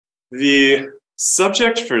The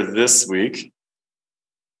subject for this week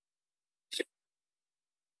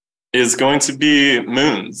is going to be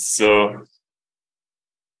moons. So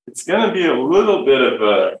it's going to be a little bit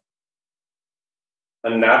of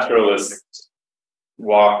a naturalist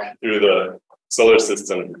walk through the solar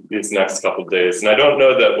system these next couple of days. And I don't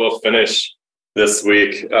know that we'll finish this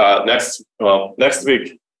week. Next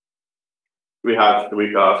week we have the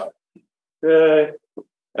week off. Yay.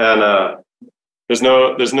 And there's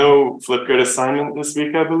no Flipgrid assignment this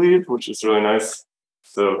week, I believe, which is really nice.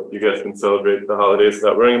 So you guys can celebrate the holidays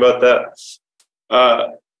without worrying about that.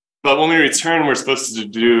 But when we return, we're supposed to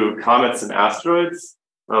do comets and asteroids.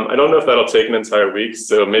 I don't know if that'll take an entire week,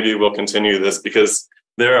 so maybe we'll continue this because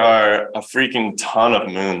there are a freaking ton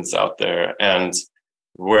of moons out there, and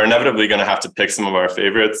we're inevitably going to have to pick some of our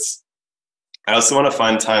favorites. I also want to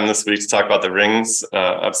find time this week to talk about the rings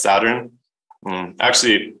of Saturn.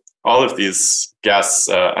 Actually, all of these gas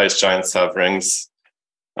ice giants have rings.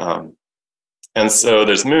 And so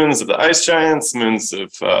there's moons of the ice giants, moons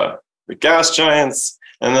of the gas giants,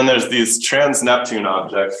 and then there's these trans-Neptune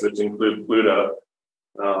objects, which include Pluto.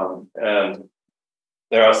 And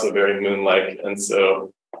they're also very moon-like. And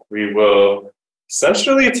so we will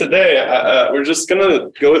essentially today, we're just going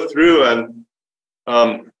to go through and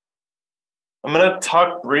I'm going to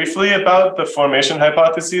talk briefly about the formation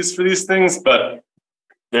hypotheses for these things, but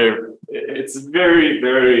it's very,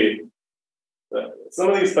 very, some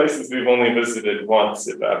of these places we've only visited once,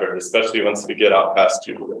 if ever, especially once we get out past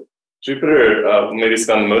Jupiter. Jupiter maybe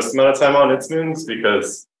spend the most amount of time on its moons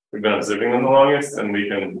because we've been observing them the longest, and we've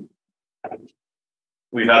had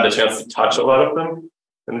the chance to touch a lot of them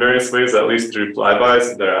in various ways, at least through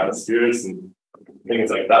flybys of their atmospheres and things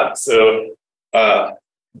like that. So, I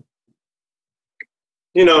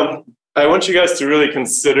want you guys to really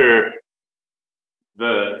consider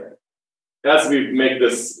as we make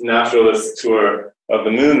this naturalist tour of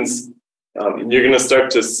the moons, you're going to start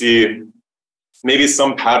to see maybe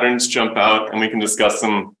some patterns jump out, and we can discuss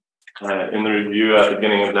them in the review at the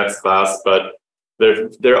beginning of next class, but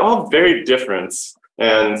they're all very different,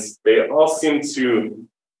 and they all seem to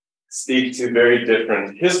speak to very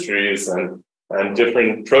different histories and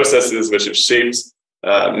different processes which have shaped,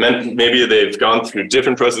 maybe they've gone through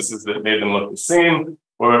different processes that made them look the same,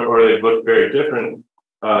 or they've looked very different,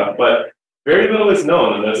 but very little is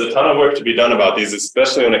known, and there's a ton of work to be done about these,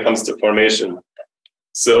 especially when it comes to formation.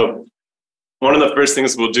 So one of the first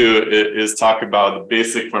things we'll do is talk about the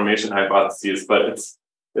basic formation hypotheses, but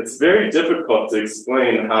it's very difficult to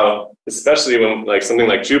explain how, especially when something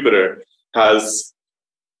like Jupiter has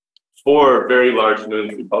 4 very large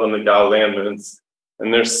moons, we call them the Galilean Moons,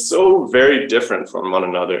 and they're so very different from one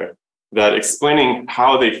another that explaining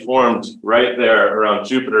how they formed right there around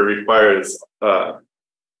Jupiter requires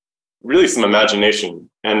really some imagination,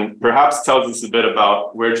 and perhaps tells us a bit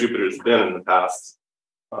about where Jupiter's been in the past.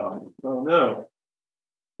 Oh no,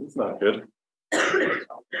 it's not good. I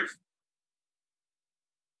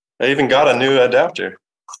even got a new adapter.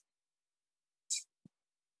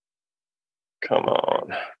 Come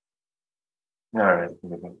on. All right.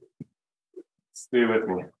 Stay with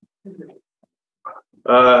me.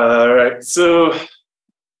 All right, so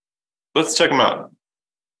let's check them out.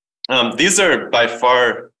 These are by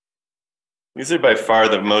far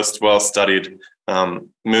the most well-studied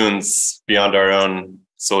moons beyond our own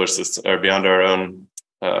solar system, or beyond our own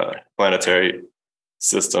planetary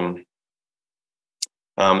system.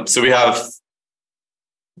 So we have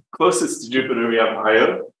closest to Jupiter, we have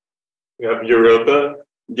Io, we have Europa,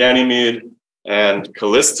 Ganymede, and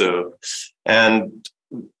Callisto. And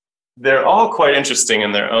they're all quite interesting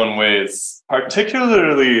in their own ways.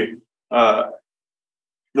 Particularly, the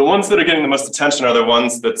ones that are getting the most attention are the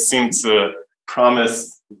ones that seem to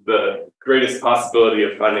promise the greatest possibility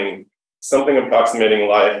of finding something approximating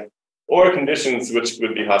life, or conditions which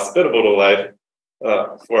would be hospitable to life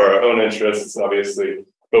for our own interests, obviously.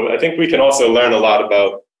 But I think we can also learn a lot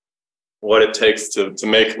about what it takes to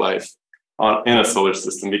make life in a solar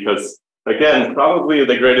system, because, again, probably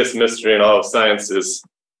the greatest mystery in all of science is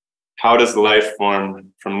how does life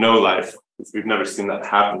form from no life? Because we've never seen that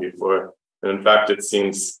happen before. And in fact, it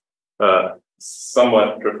seems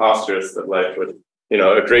somewhat preposterous that life would,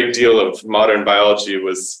 a great deal of modern biology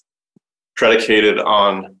was predicated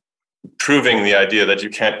on proving the idea that you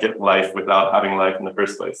can't get life without having life in the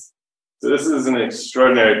first place. So this is an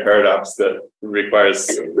extraordinary paradox that requires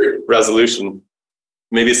resolution.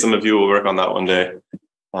 Maybe some of you will work on that one day,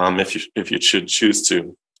 if you should choose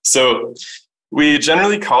to. So we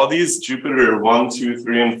generally call these Jupiter 1, 2,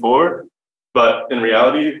 3, and 4, but in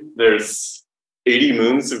reality, there's 80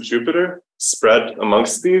 moons of Jupiter spread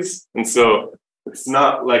amongst these. And so it's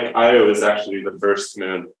not like Io is actually the first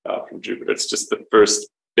moon from Jupiter. It's just the first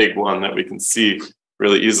big one that we can see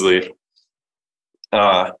really easily.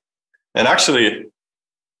 And actually,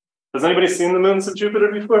 has anybody seen the moons of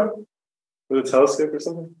Jupiter before? With a telescope or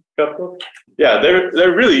something? Couple? Yeah,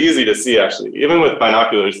 they're really easy to see, actually, even with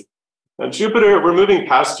binoculars. Jupiter, we're moving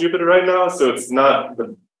past Jupiter right now, so it's not,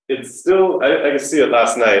 it's still, I could see it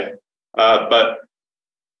last night, but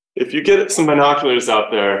if you get some binoculars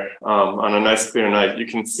out there on a nice clear night, you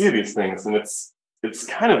can see these things, and it's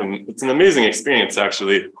an amazing experience,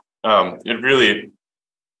 actually. It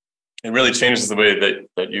really changes the way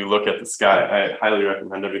that you look at the sky. I highly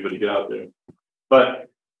recommend everybody get out there. But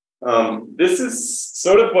this is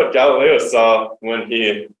sort of what Galileo saw when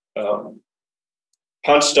he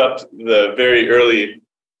punched up the very early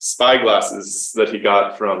spyglasses that he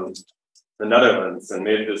got from the Netherlands and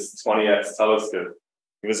made this 20x telescope.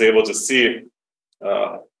 He was able to see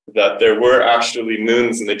that there were actually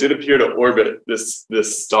moons, and they did appear to orbit this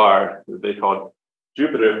star that they called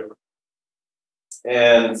Jupiter.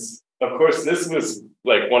 And of course, this was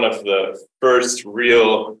like one of the first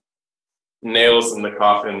real nails in the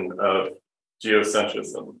coffin of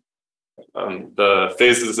geocentrism. The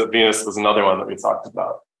phases of Venus was another one that we talked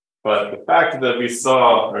about. But the fact that we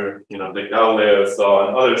saw, or that Galileo saw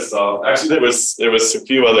and others saw, actually there was a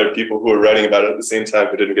few other people who were writing about it at the same time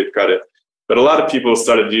who didn't get credit. But a lot of people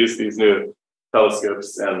started to use these new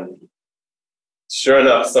telescopes, and sure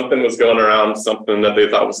enough, something was going around, something that they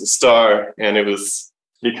thought was a star, and it was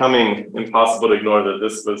becoming impossible to ignore that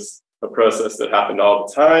this was a process that happened all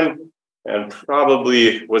the time and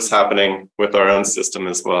probably was happening with our own system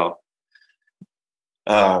as well.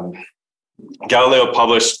 Galileo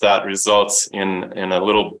published that result in a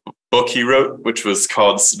little book he wrote, which was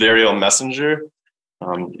called Sidereal Messenger.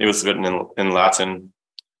 It was written in Latin,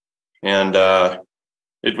 and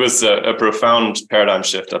it was a profound paradigm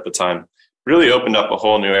shift at the time. Really opened up a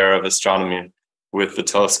whole new era of astronomy with the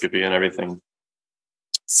telescopy and everything.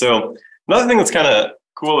 So another thing that's kind of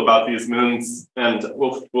cool about these moons, and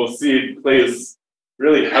we'll see plays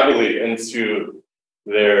really heavily into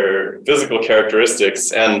their physical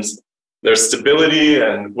characteristics and their stability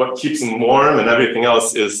and what keeps them warm and everything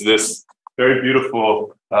else, is this very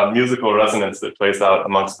beautiful musical resonance that plays out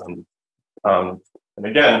amongst them. And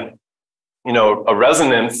again, a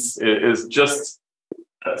resonance is just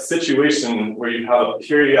a situation where you have a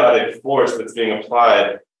periodic force that's being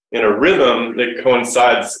applied in a rhythm that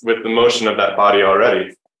coincides with the motion of that body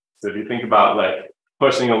already. So if you think about like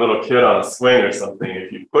pushing a little kid on a swing or something,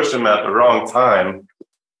 if you push them at the wrong time,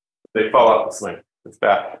 they fall off the swing. It's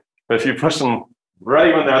bad. But if you push them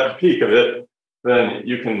right when they're at the peak of it, then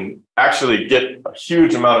you can actually get a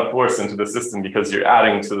huge amount of force into the system because you're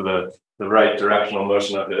adding to the right directional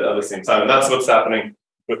motion of it at the same time. And that's what's happening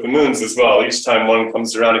with the moons as well. Each time one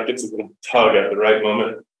comes around, it gets a little tug at the right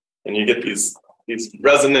moment, and you get these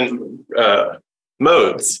resonant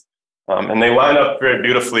modes. And they line up very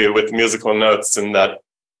beautifully with musical notes in that,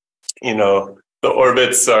 the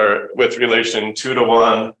orbits are with relation 2 to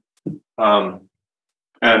 1,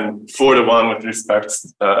 and 4 to 1 with respect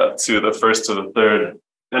to the first to the third.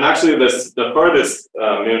 And actually the farthest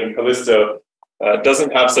moon, Callisto,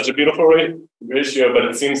 doesn't have such a beautiful ratio, but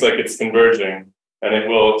it seems like it's converging, and it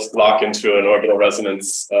will lock into an orbital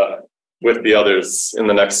resonance with the others in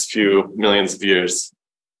the next few millions of years.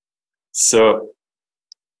 So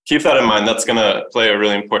keep that in mind. That's going to play a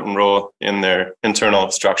really important role in their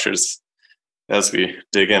internal structures as we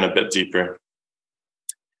dig in a bit deeper.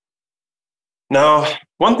 Now,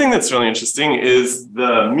 one thing that's really interesting is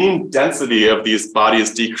the mean density of these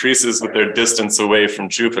bodies decreases with their distance away from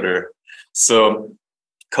Jupiter. So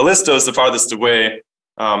Callisto is the farthest away,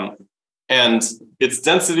 and its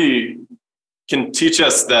density can teach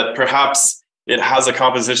us that perhaps it has a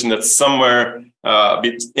composition that's somewhere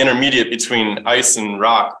intermediate between ice and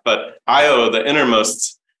rock. But Io, the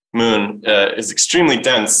innermost moon, is extremely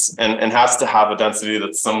dense and has to have a density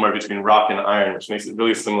that's somewhere between rock and iron, which makes it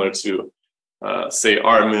really similar to, say,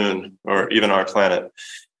 our moon or even our planet.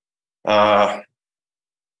 What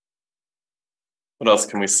else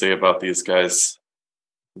can we say about these guys?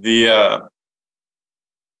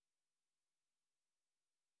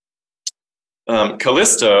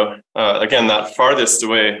 Callisto, again, that farthest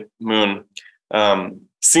away moon,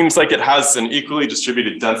 seems like it has an equally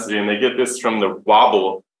distributed density, and they get this from the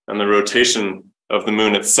wobble and the rotation of the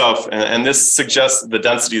moon itself. And this suggests that the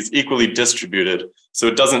density is equally distributed. So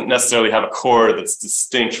it doesn't necessarily have a core that's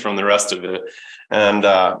distinct from the rest of it. And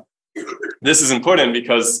this is important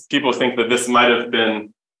because people think that this might have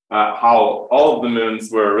been how all of the moons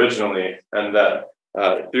were originally, and that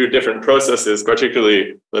through different processes,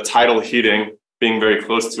 particularly the tidal heating being very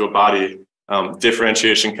close to a body,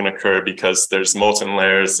 differentiation can occur because there's molten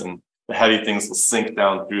layers and the heavy things will sink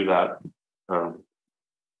down through that.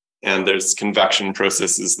 And there's convection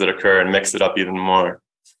processes that occur and mix it up even more.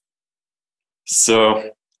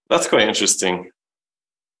 So that's quite interesting.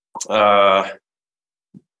 The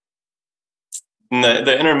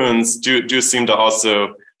inner moons do seem to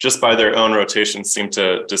also, just by their own rotation, seem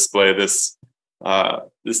to display this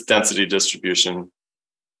density distribution.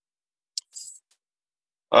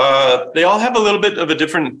 They all have a little bit of a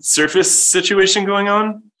different surface situation going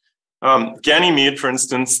on. Ganymede, for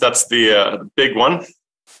instance, that's the big one,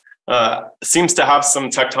 seems to have some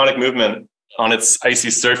tectonic movement on its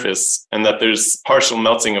icy surface, and that there's partial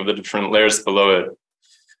melting of the different layers below it.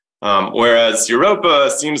 Whereas Europa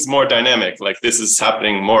seems more dynamic, like this is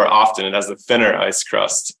happening more often. It has a thinner ice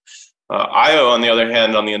crust. Io, on the other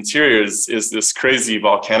hand, on the interior is this crazy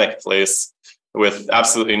volcanic place with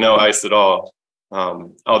absolutely no ice at all.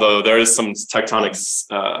 Although there is some tectonic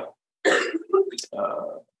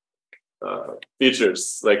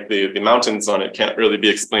features, like the mountains on it can't really be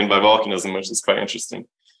explained by volcanism, which is quite interesting.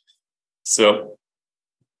 So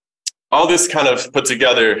all this kind of put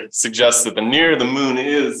together suggests that the nearer the moon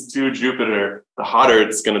is to Jupiter, the hotter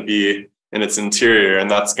it's going to be in its interior,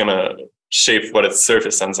 and that's going to shape what its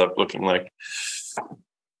surface ends up looking like.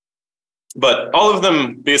 But all of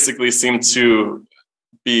them basically seem to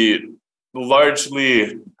be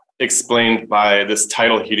largely explained by this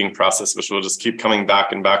tidal heating process, which we'll just keep coming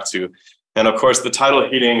back and back to. And of course, the tidal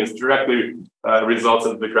heating is directly a result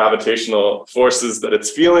of the gravitational forces that it's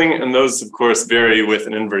feeling. And those, of course, vary with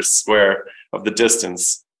an inverse square of the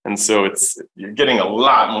distance. And so you're getting a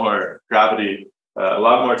lot more gravity, a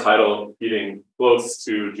lot more tidal heating close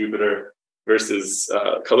to Jupiter versus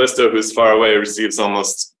Callisto, who's far away, receives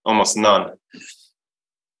almost none.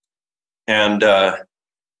 And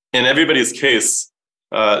in everybody's case,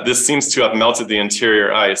 this seems to have melted the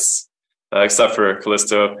interior ice, except for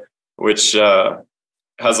Callisto, which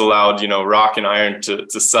has allowed, rock and iron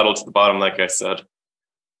to settle to the bottom, like I said.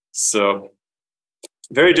 So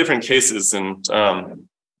very different cases. And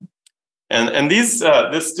these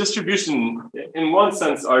this distribution, in one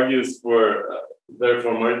sense, argues for their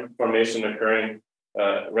formation occurring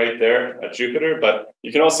right there at Jupiter. But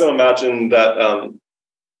you can also imagine that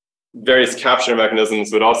various capture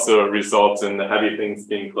mechanisms would also result in the heavy things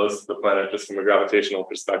being close to the planet, just from a gravitational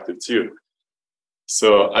perspective too.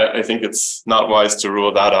 So I think it's not wise to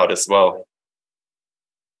rule that out as well.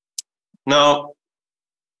 Now,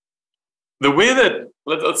 the way that,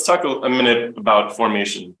 let's talk a minute about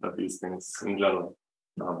formation of these things in general.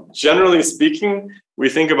 Generally speaking, we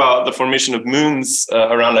think about the formation of moons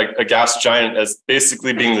around a gas giant as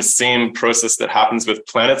basically being the same process that happens with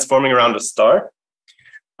planets forming around a star.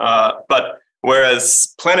 But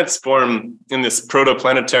whereas planets form in this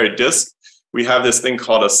protoplanetary disk, we have this thing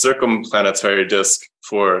called a circumplanetary disk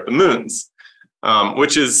for the moons,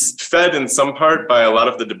 which is fed in some part by a lot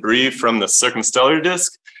of the debris from the circumstellar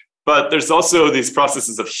disk. But there's also these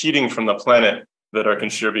processes of heating from the planet that are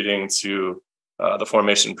contributing to the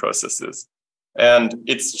formation processes. And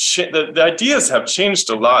the ideas have changed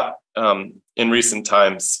a lot in recent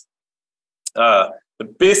times. The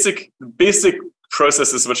basic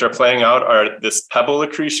processes which are playing out are this pebble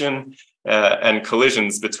accretion and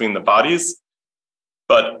collisions between the bodies.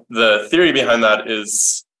 But the theory behind that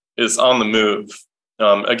is on the move.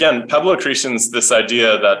 Again, pebble accretion is this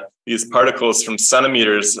idea that these particles from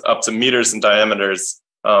centimeters up to meters in diameters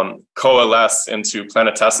coalesce into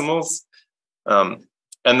planetesimals. And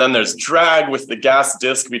then there's drag with the gas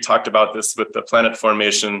disk. We talked about this with the planet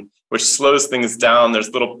formation, which slows things down.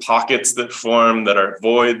 There's little pockets that form that are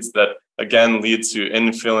voids that, again, lead to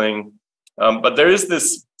infilling. But there is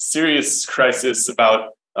this serious crisis about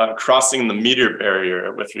crossing the meter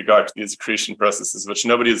barrier with regard to these accretion processes, which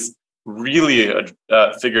nobody's really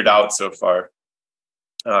figured out so far.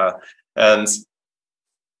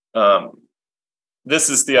 This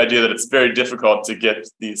is the idea that it's very difficult to get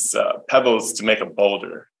these pebbles to make a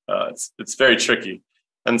boulder. It's very tricky.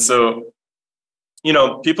 And so,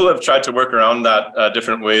 people have tried to work around that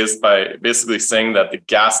different ways by basically saying that the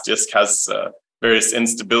gas disk has various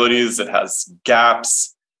instabilities. It has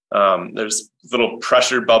gaps. There's little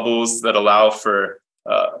pressure bubbles that allow for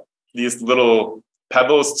these little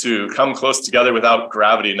pebbles to come close together without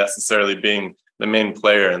gravity necessarily being the main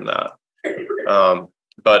player in that.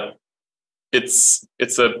 But it's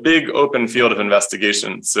a big open field of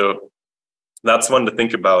investigation. So that's one to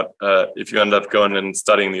think about if you end up going and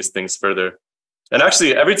studying these things further. And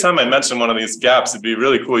actually, every time I mention one of these gaps, it'd be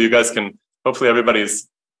really cool. You guys can, hopefully everybody's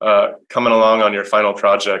coming along on your final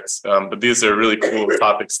project. But these are really cool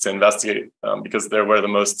topics to investigate because they're where the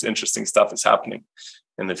most interesting stuff is happening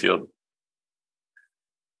in the field.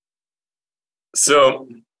 So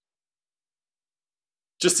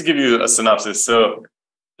just to give you a synopsis, so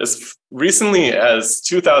as recently as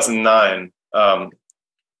 2009,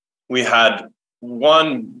 we had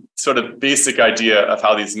one sort of basic idea of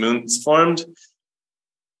how these moons formed.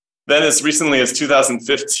 Then as recently as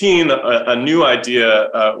 2015, a new idea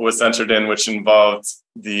was entered in, which involved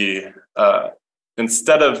the,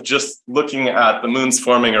 instead of just looking at the moons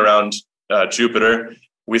forming around Jupiter,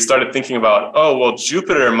 we started thinking about, oh, well,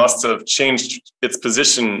 Jupiter must have changed its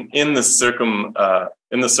position in the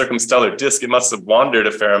circumstellar disk. It must have wandered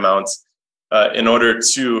a fair amount in order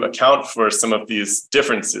to account for some of these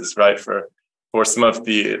differences, right? For some of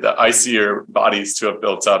the icier bodies to have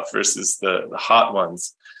built up versus the hot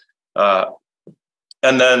ones. And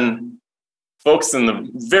then folks in the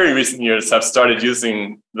very recent years have started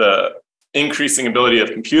using the increasing ability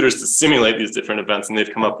of computers to simulate these different events, and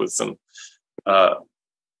they've come up with some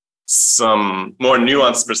more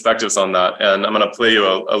nuanced perspectives on that. And I'm going to play you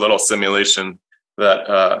a little simulation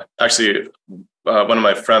that actually one of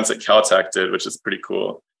my friends at Caltech did, which is pretty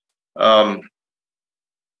cool.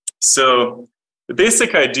 So the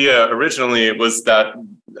basic idea originally was that,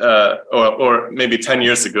 or maybe 10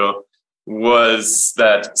 years ago, was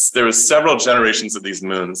that there was several generations of these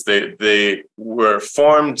moons. They were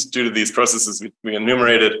formed due to these processes we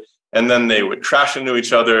enumerated, and then they would crash into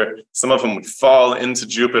each other. Some of them would fall into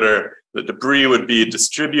Jupiter. The debris would be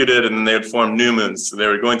distributed, and then they would form new moons. So they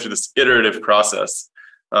were going through this iterative process.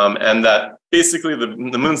 And that basically the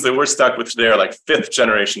moons that we're stuck with today are like 5th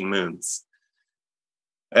generation moons.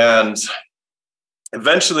 And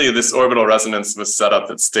eventually this orbital resonance was set up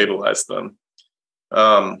that stabilized them.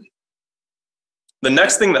 The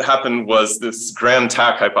next thing that happened was this grand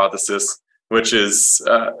tack hypothesis, which is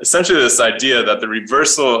essentially this idea that the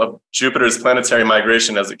reversal of Jupiter's planetary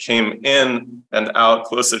migration as it came in and out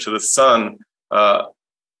closer to the sun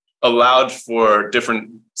allowed for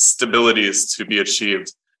different stabilities to be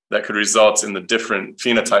achieved that could result in the different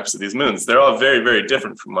phenotypes of these moons. They're all very, very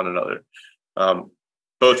different from one another,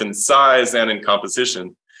 both in size and in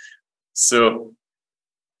composition. So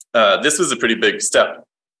this was a pretty big step.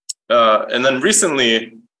 And then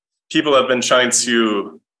recently, people have been trying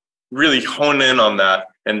to really hone in on that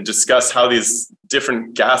and discuss how these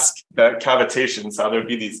different gas cavitations, how there'd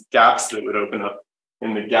be these gaps that would open up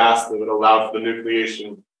in the gas that would allow for the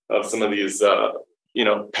nucleation of some of these,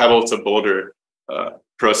 pebble to boulder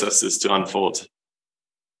processes to unfold.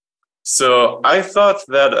 So I thought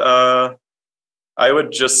that I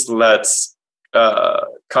would just let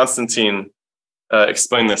Konstantin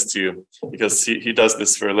explain this to you, because he does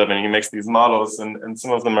this for a living. He makes these models, and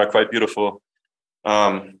some of them are quite beautiful.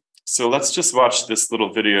 So let's just watch this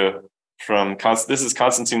little video from this is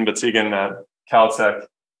Konstantin Batygin at Caltech,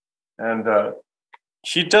 and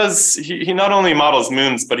he not only models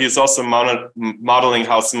moons, but he's also modeling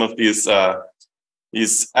how some of these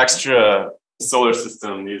extra solar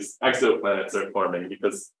system, these exoplanets are forming,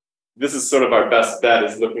 because this is sort of our best bet,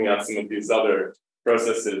 is looking at some of these other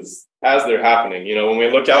processes as they're happening. When we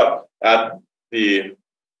look out at the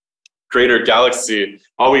greater galaxy,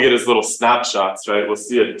 all we get is little snapshots, right? We'll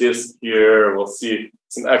see a disk here, we'll see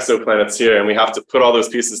some exoplanets here, and we have to put all those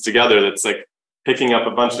pieces together. That's like picking up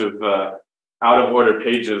a bunch of out of order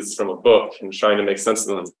pages from a book and trying to make sense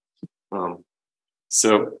of them.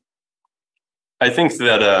 So I think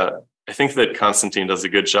that Konstantin does a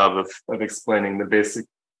good job of explaining the basic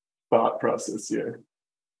thought process here.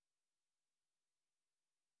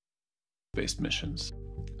 Based missions.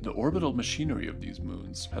 The orbital machinery of these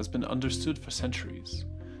moons has been understood for centuries.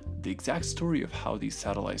 The exact story of how these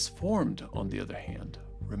satellites formed, on the other hand,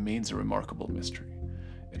 remains a remarkable mystery,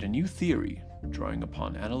 and a new theory, drawing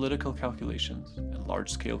upon analytical calculations and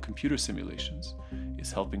large-scale computer simulations,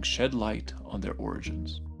 is helping shed light on their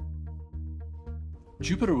origins.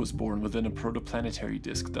 Jupiter was born within a protoplanetary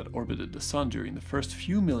disk that orbited the Sun during the first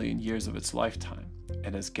few million years of its lifetime,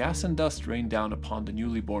 and as gas and dust rained down upon the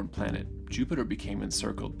newly born planet, Jupiter became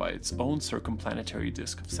encircled by its own circumplanetary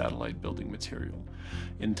disk of satellite building material.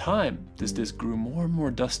 In time, this disk grew more and more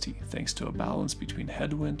dusty thanks to a balance between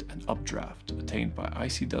headwind and updraft attained by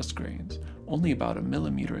icy dust grains, only about a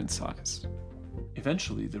millimeter in size.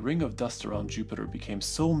 Eventually, the ring of dust around Jupiter became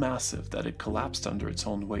so massive that it collapsed under its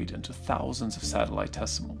own weight into thousands of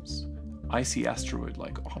satellitesimals, icy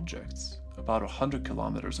asteroid-like objects, about 100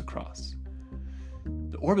 kilometers across.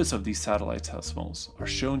 The orbits of these satellitesimals are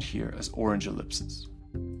shown here as orange ellipses.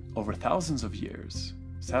 Over thousands of years,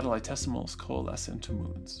 Satellitesimals coalesce into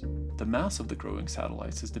moons. The mass of the growing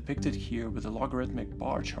satellites is depicted here with a logarithmic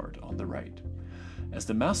bar chart on the right. As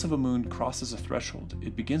the mass of a moon crosses a threshold,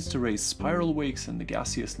 it begins to raise spiral wakes in the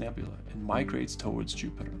gaseous nebula and migrates towards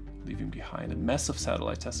Jupiter, leaving behind a mess of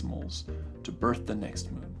satellitesimals to birth the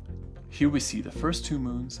next moon. Here we see the first two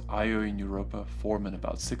moons, Io and Europa, form in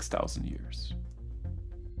about 6,000 years.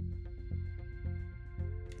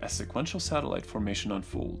 As sequential satellite formation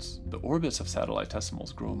unfolds, the orbits of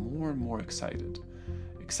satellitesimals grow more and more excited.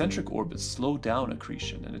 Eccentric orbits slow down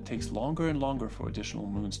accretion, and it takes longer and longer for additional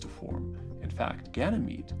moons to form. In fact,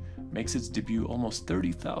 Ganymede makes its debut almost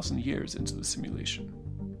 30,000 years into the simulation.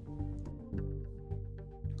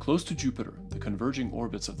 Close to Jupiter, the converging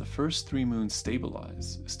orbits of the first three moons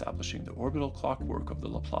stabilize, establishing the orbital clockwork of the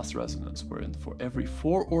Laplace resonance, wherein for every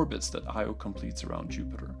 4 orbits that Io completes around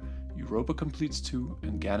Jupiter, Europa completes 2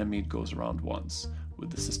 and Ganymede goes around once, with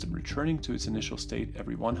the system returning to its initial state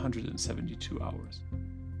every 172 hours.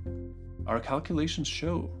 Our calculations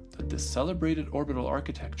show that this celebrated orbital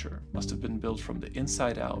architecture must have been built from the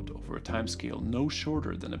inside out over a timescale no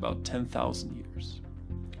shorter than about 10,000 years.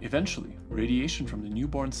 Eventually, radiation from the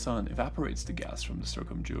newborn sun evaporates the gas from the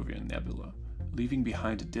Circumjovian nebula, leaving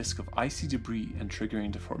behind a disk of icy debris and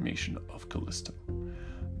triggering the formation of Callisto.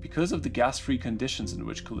 Because of the gas-free conditions in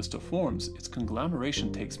which Callisto forms, its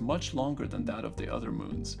conglomeration takes much longer than that of the other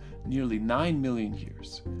moons, nearly 9 million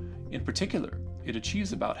years. In particular, it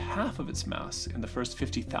achieves about half of its mass in the first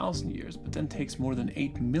 50,000 years, but then takes more than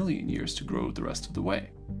 8 million years to grow the rest of the way.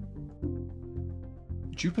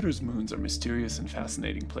 Jupiter's moons are mysterious and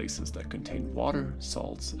fascinating places that contain water,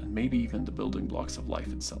 salts, and maybe even the building blocks of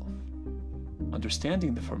life itself.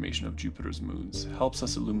 Understanding the formation of Jupiter's moons helps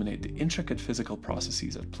us illuminate the intricate physical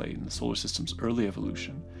processes at play in the solar system's early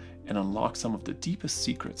evolution and unlock some of the deepest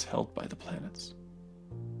secrets held by the planets.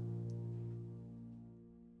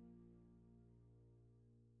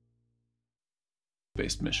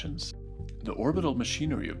 Based missions. The orbital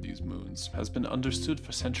machinery of these moons has been understood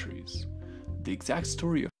for centuries. The exact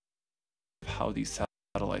story of how these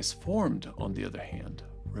satellites formed, on the other hand,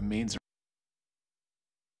 remains.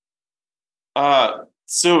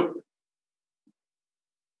 So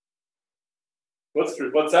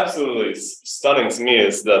what's absolutely stunning to me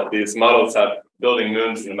is that these models have building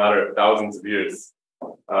moons in a matter of thousands of years.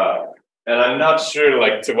 And I'm not sure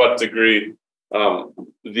to what degree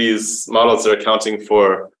these models are accounting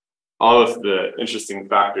for all of the interesting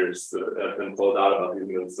factors that have been pulled out about these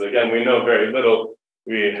moons. So again, we know very little.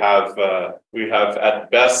 We have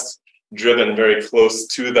at best driven very close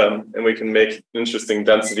to them, and we can make interesting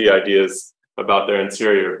density ideas about their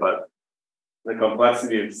interior, but the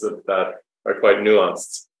complexities of that are quite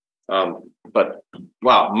nuanced. But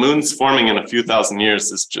wow, moons forming in a few thousand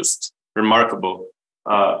years is just remarkable.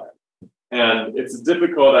 And it's a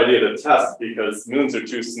difficult idea to test because moons are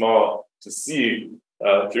too small to see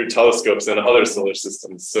through telescopes in other solar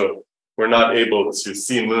systems. So we're not able to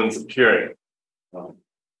see moons appearing.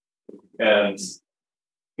 And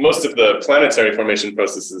most of the planetary formation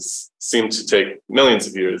processes seem to take millions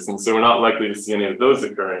of years. And so we're not likely to see any of those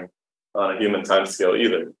occurring on a human timescale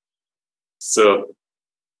either. So,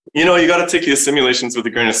 you got to take these simulations with a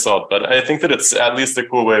grain of salt, but I think that it's at least a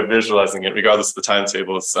cool way of visualizing it, regardless of the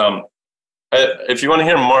timetables. If you want to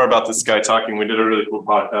hear more about this guy talking, we did a really cool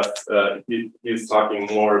podcast. He's talking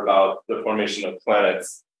more about the formation of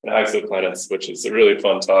planets and exoplanets, which is a really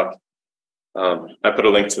fun talk. I put a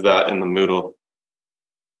link to that in the Moodle.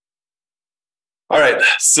 All right,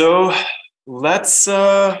 so let's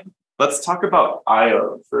talk about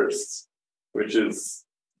Io first, which is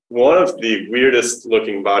one of the weirdest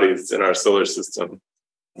looking bodies in our solar system.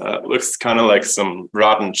 It looks kind of like some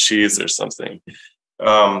rotten cheese or something.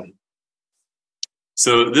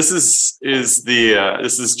 So this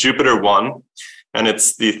is Jupiter 1, and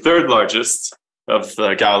it's the third largest of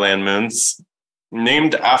the Galilean moons,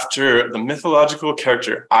 named after the mythological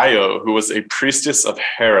character Io, who was a priestess of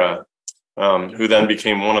Hera, who then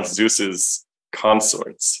became one of Zeus's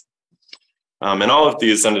consorts. And all of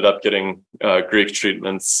these ended up getting Greek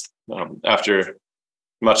treatments after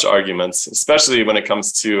much arguments, especially when it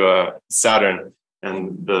comes to Saturn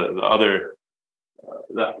and the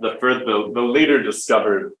later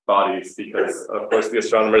discovered bodies, because of course the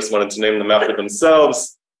astronomers wanted to name them after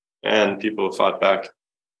themselves, and people fought back.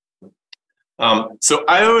 So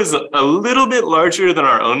Io is a little bit larger than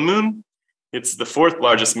our own moon. It's the 4th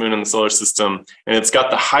largest moon in the solar system, and it's got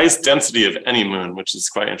the highest density of any moon, which is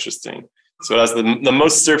quite interesting. So it has the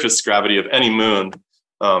most surface gravity of any moon,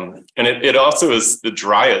 and it also is the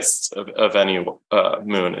driest of any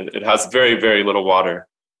moon. It has very, very little water.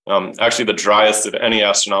 Actually, the driest of any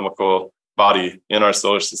astronomical body in our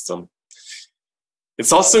solar system.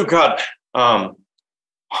 It's also got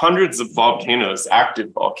hundreds of volcanoes,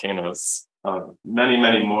 active volcanoes, many,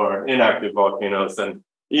 many more inactive volcanoes. And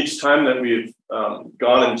each time that we've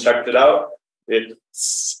gone and checked it out,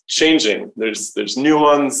 it's changing. There's new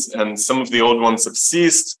ones, and some of the old ones have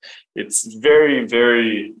ceased. It's very,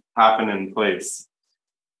 very happen in place.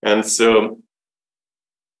 And so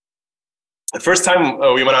the first time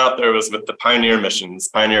we went out there was with the Pioneer missions,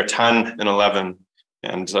 Pioneer 10 and 11.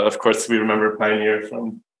 And of course, we remember Pioneer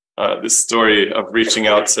from this story of reaching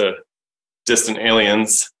out to distant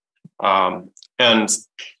aliens. And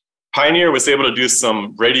Pioneer was able to do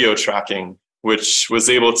some radio tracking, which was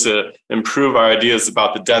able to improve our ideas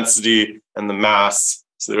about the density and the mass.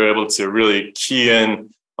 So they were able to really key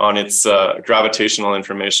in on its gravitational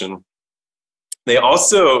information. They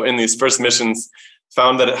also, in these first missions,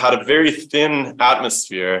 found that it had a very thin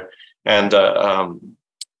atmosphere, and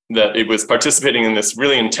that it was participating in this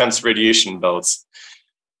really intense radiation belt.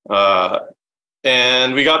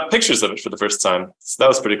 And we got pictures of it for the first time. So that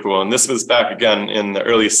was pretty cool. And this was back again in the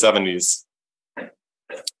early 70s.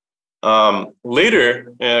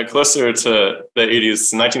 Later, closer to the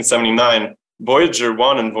 80s, 1979, Voyager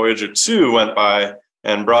 1 and Voyager 2 went by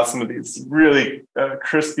and brought some of these really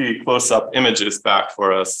crispy close-up images back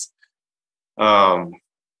for us.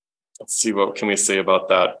 Let's see, what can we say about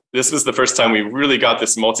that? This was the first time we really got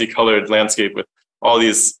this multicolored landscape with all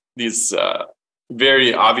these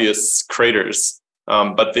very obvious craters,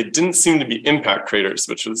 but they didn't seem to be impact craters,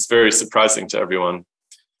 which was very surprising to everyone.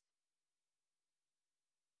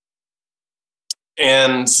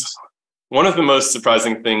 And one of the most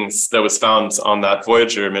surprising things that was found on that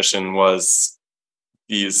Voyager mission was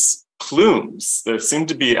these plumes. There seemed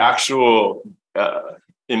to be actual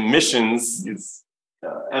emissions, these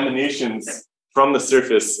emanations from the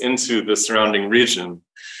surface into the surrounding region,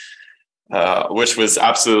 which was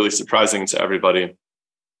absolutely surprising to everybody.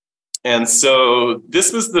 And so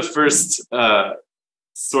this was the first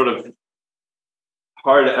sort of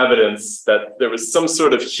hard evidence that there was some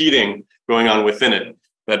sort of heating going on within it,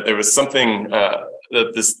 that there was something,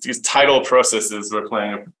 that these tidal processes were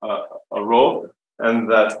playing a role, and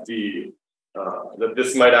that that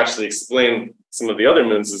this might actually explain some of the other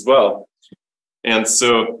moons as well. And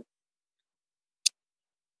so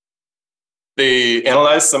they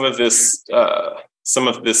analyzed some of this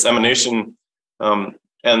emanation,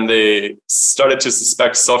 and they started to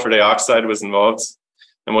suspect sulfur dioxide was involved,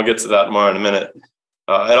 and we'll get to that more in a minute.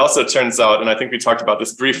 It also turns out, and I think we talked about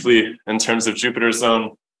this briefly in terms of Jupiter's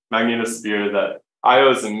own magnetosphere, that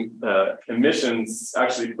Io's emissions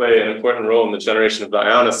actually play an important role in the generation of the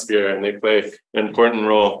ionosphere, and they play an important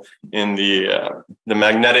role in the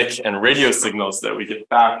magnetic and radio signals that we get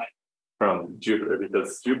back from Jupiter,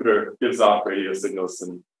 because Jupiter gives off radio signals,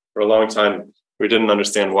 and for a long time we didn't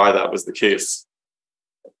understand why that was the case.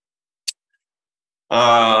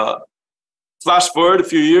 Flash forward a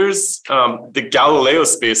few years, the Galileo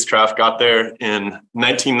spacecraft got there in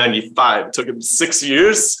 1995. It took them 6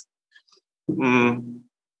 years. And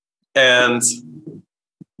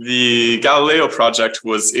the Galileo project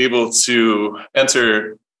was able to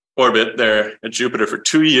enter orbit there at Jupiter for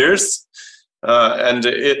 2 years. And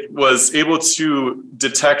it was able to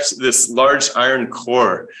detect this large iron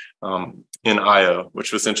core in Io,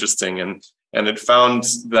 which was interesting. And it found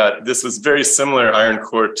that this was very similar iron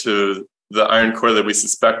core to the iron core that we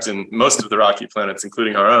suspect in most of the rocky planets,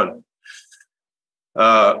 including our own.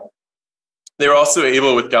 They were also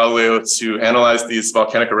able, with Galileo, to analyze these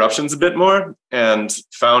volcanic eruptions a bit more, and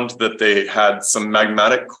found that they had some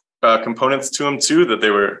magmatic components to them too, that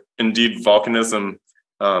they were indeed volcanism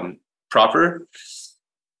proper.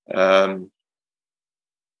 What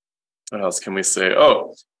else can we say?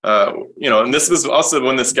 And this was also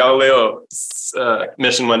when this Galileo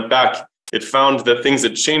mission went back, it found that things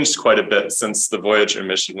had changed quite a bit since the Voyager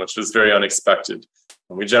mission, which was very unexpected.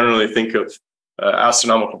 And we generally think of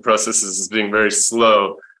astronomical processes as being very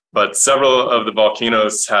slow, but several of the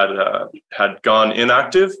volcanoes had gone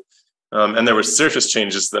inactive, and there were surface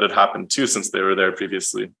changes that had happened too since they were there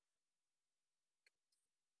previously.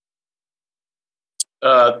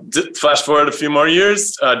 Flash forward a few more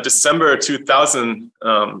years, December 2000,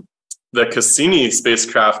 the Cassini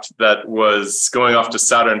spacecraft that was going off to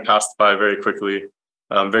Saturn passed by very quickly,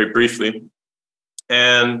 very briefly,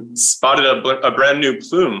 and spotted a brand new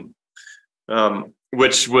plume,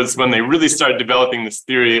 which was when they really started developing this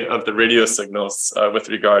theory of the radio signals with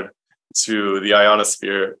regard to the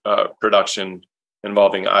ionosphere production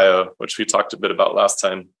involving Io, which we talked a bit about last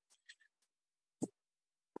time.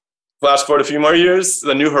 Flash forward a few more years,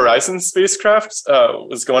 the New Horizons spacecraft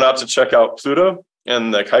was going out to check out Pluto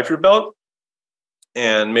and the Kuiper Belt.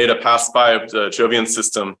 and made a pass-by of the Jovian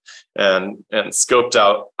system and scoped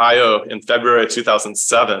out Io in February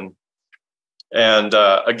 2007. And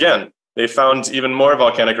again, they found even more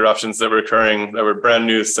volcanic eruptions that were occurring that were brand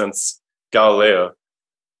new since Galileo.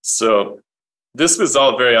 So this was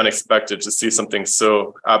all very unexpected to see something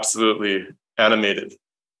so absolutely animated,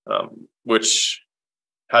 which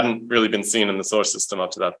hadn't really been seen in the solar system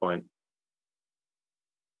up to that point.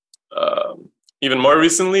 Even more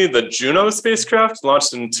recently, the Juno spacecraft,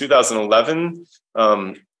 launched in 2011,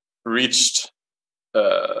 reached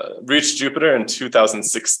Jupiter in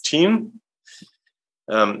 2016.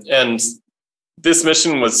 And this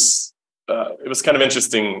mission was, it was kind of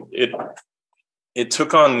interesting. It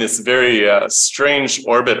took on this very strange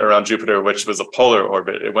orbit around Jupiter, which was a polar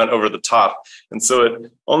orbit. It went over the top. And so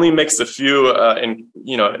it only makes a few, and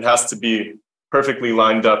it has to be perfectly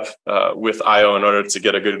lined up with Io in order to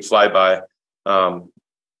get a good flyby.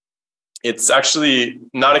 It's actually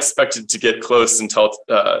not expected to get close until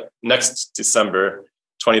next December,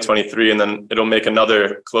 2023, and then it'll make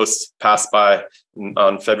another close pass by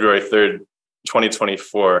on February 3rd,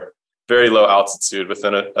 2024. Very low altitude,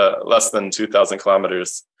 within less than 2,000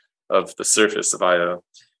 kilometers of the surface of Io.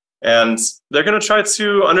 And they're going to try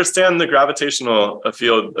to understand the gravitational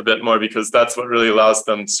field a bit more, because that's what really allows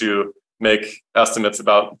them to make estimates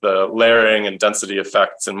about the layering and density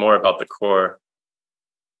effects and more about the core.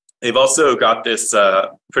 They've also got this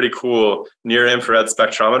pretty cool near-infrared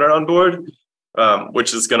spectrometer on board,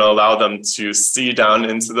 which is going to allow them to see down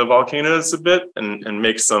into the volcanoes a bit and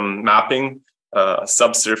make some mapping,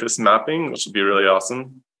 subsurface mapping, which would be really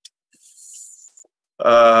awesome.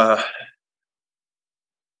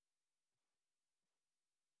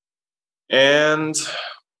 And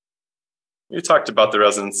we talked about the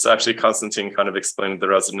resonance. Actually, Konstantin kind of explained the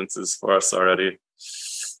resonances for us already.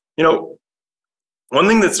 One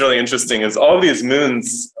thing that's really interesting is all these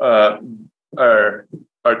moons are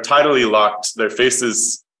tidally locked. Their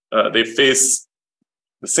faces, they face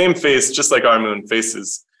the same face, just like our moon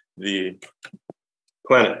faces the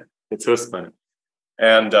planet, its host planet.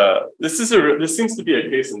 And this seems to be a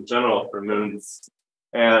case in general for moons.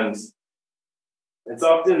 And it's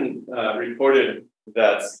often reported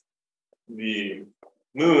that the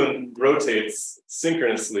moon rotates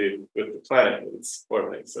synchronously with the planet it's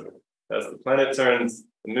orbiting. So as the planet turns,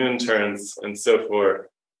 the moon turns, and so forth,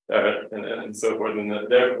 and so forth. And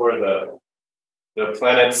therefore, the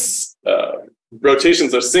planet's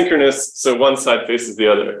rotations are synchronous, so one side faces the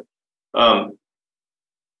other.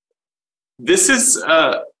 This is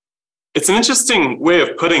it's an interesting way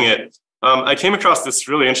of putting it. I came across this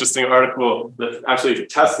really interesting article that actually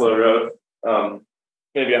Tesla wrote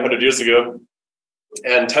maybe 100 years ago.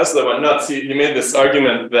 And Tesla went nuts. He made this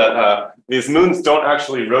argument that these moons don't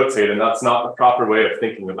actually rotate, and that's not the proper way of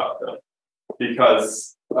thinking about them.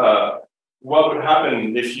 Because what would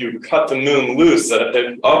happen if you cut the moon loose,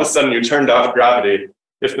 if all of a sudden you turned off gravity?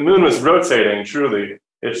 If the moon was rotating truly,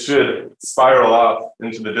 it should spiral off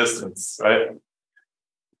into the distance, right?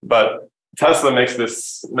 But Tesla makes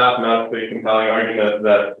this mathematically compelling argument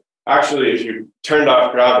that actually, if you turned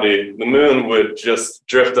off gravity, the moon would just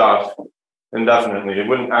drift off indefinitely. It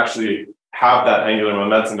wouldn't actually have that angular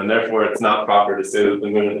momentum, and therefore it's not proper to say that the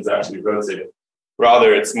moon is actually rotating.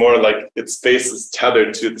 Rather, it's more like its face is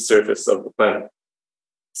tethered to the surface of the planet.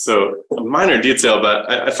 So a minor detail,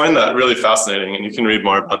 but I find that really fascinating, and you can read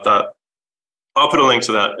more about that. I'll put a link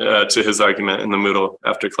to that, to his argument in the Moodle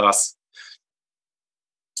after class.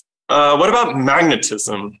 What about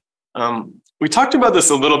magnetism? We talked about this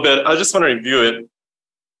a little bit. I just want to review it.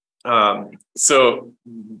 So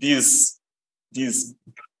these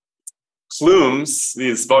plumes,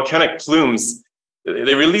 these volcanic plumes,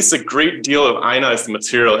 they release a great deal of ionized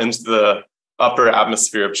material into the upper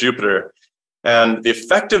atmosphere of Jupiter. And the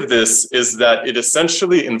effect of this is that it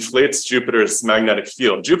essentially inflates Jupiter's magnetic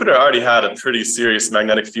field. Jupiter already had a pretty serious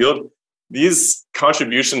magnetic field. These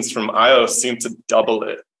contributions from Io seem to double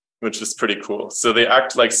it, which is pretty cool. So they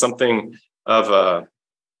act like something of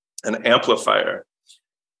an amplifier.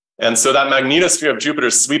 And so that magnetosphere of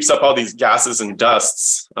Jupiter sweeps up all these gases and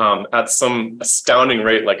dusts at some astounding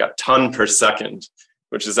rate, like a ton per second,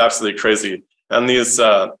 which is absolutely crazy. And these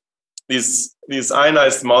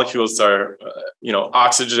ionized molecules are,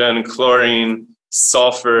 oxygen, chlorine,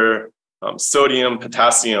 sulfur, sodium,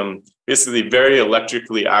 potassium, basically very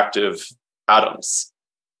electrically active atoms,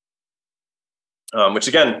 which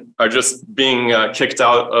again are just being kicked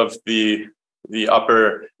out of the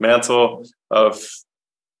upper mantle of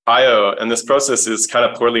Io, and this process is kind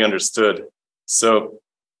of poorly understood. So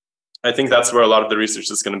I think that's where a lot of the research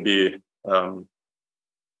is going to be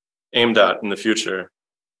aimed at in the future.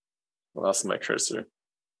 I lost my cursor.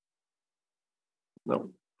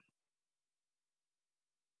 No.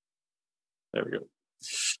 There we go.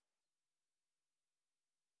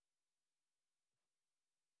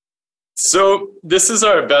 So this is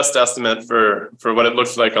our best estimate for what it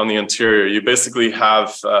looks like on the interior. You basically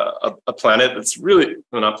have a planet that's really,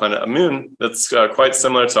 well, not planet, a moon that's quite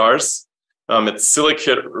similar to ours. It's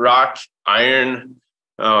silicate rock, iron.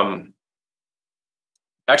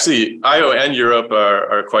 Actually, Io and Europa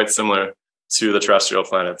are quite similar to the terrestrial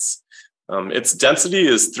planets. Its density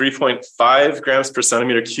is 3.5 grams per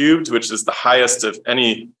centimeter cubed, which is the highest of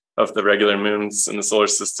any of the regular moons in the solar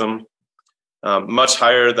system. Much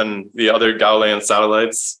higher than the other Galilean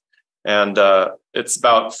satellites. And it's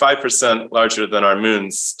about 5% larger than our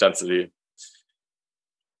moon's density.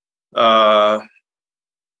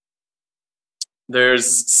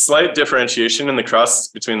 There's slight differentiation in the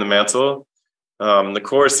crust between the mantle. The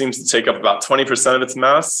core seems to take up about 20% of its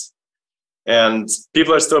mass. And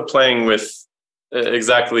people are still playing with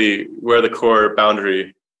exactly where the core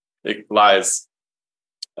boundary lies.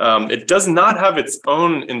 It does not have its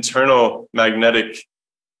own internal magnetic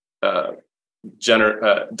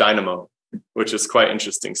dynamo, which is quite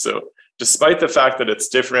interesting. So despite the fact that it's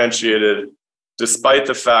differentiated, despite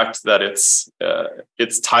the fact that it's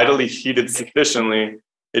tidally heated sufficiently,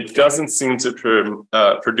 it doesn't seem to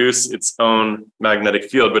produce its own magnetic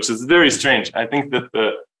field, which is very strange. I think that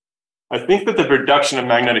the production of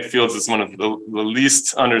magnetic fields is one of the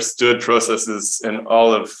least understood processes in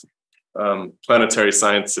all of planetary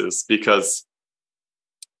sciences, because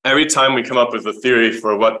every time we come up with a theory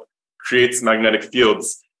for what creates magnetic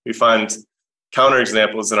fields, we find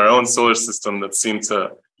counterexamples in our own solar system that seem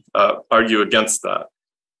to argue against that.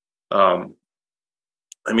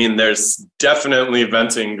 I mean, there's definitely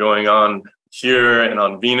venting going on here and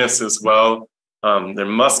on Venus as well. There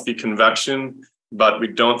must be convection, but we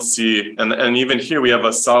don't see, and even here we have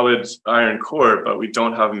a solid iron core, but we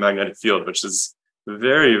don't have a magnetic field, which is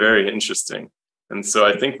very, very interesting. And so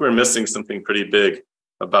I think we're missing something pretty big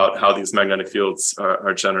about how these magnetic fields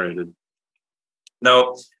are generated.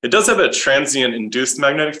 Now, it does have a transient induced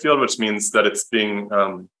magnetic field, which means that it's being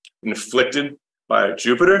inflicted by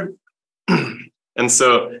Jupiter. And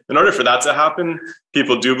so in order for that to happen,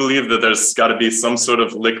 people do believe that there's got to be some sort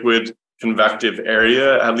of liquid convective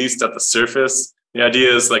area, at least at the surface. The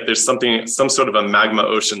idea is like there's some sort of a magma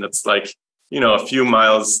ocean that's like, a few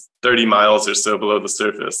miles, 30 miles or so below the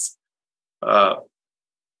surface.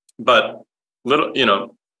 But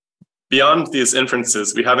beyond these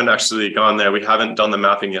inferences, we haven't actually gone there. We haven't done the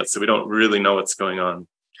mapping yet, so we don't really know what's going on.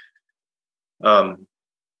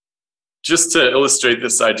 Just to illustrate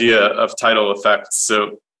this idea of tidal effects.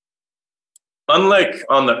 So unlike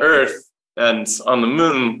on the Earth and on the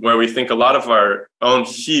moon, where we think a lot of our own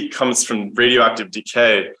heat comes from radioactive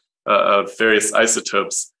decay of various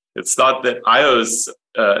isotopes, it's thought that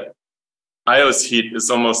Io's heat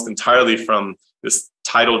is almost entirely from this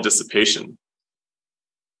tidal dissipation,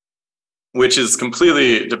 which is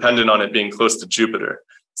completely dependent on it being close to Jupiter.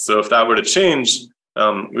 So if that were to change,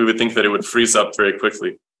 we would think that it would freeze up very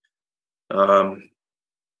quickly.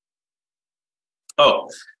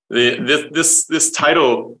 This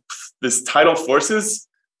tidal forces,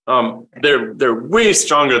 they're way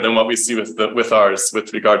stronger than what we see with ours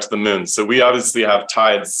with regard to the moon. So we obviously have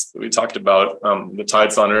tides. We talked about the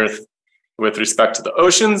tides on Earth with respect to the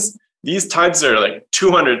oceans. These tides are like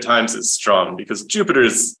 200 times as strong because Jupiter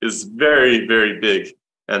is very, very big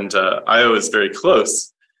and Io is very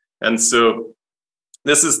close. And so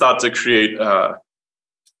this is thought to create,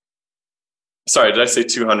 sorry, did I say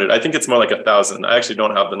 200? I think it's more like 1,000. I actually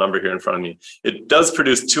don't have the number here in front of me. It does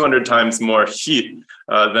produce 200 times more heat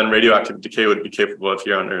than radioactive decay would be capable of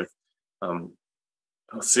here on Earth.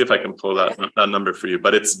 I'll see if I can pull that number for you,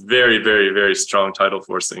 but it's very, very, very strong tidal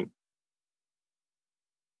forcing.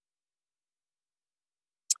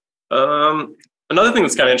 Another thing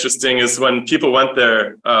that's kind of interesting is when people went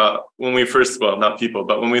there, when we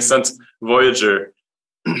sent Voyager,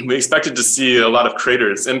 we expected to see a lot of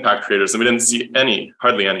craters, impact craters, and we didn't see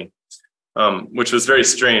hardly any, which was very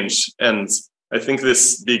strange. And I think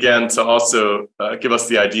this began to also give us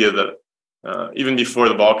the idea that even before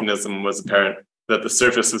the volcanism was apparent, that the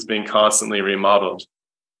surface was being constantly remodeled.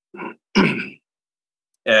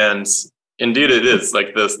 And indeed it is,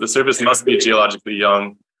 like the surface must be geologically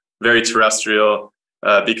young, very terrestrial,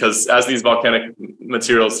 because as these volcanic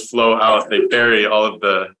materials flow out, they bury all of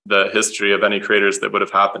the history of any craters that would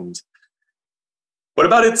have happened. What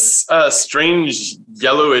about its strange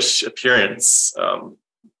yellowish appearance?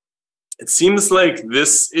 It seems like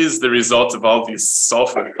this is the result of all these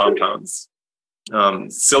sulfur compounds.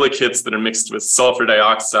 silicates that are mixed with sulfur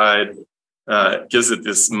dioxide. Gives it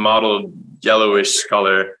this mottled yellowish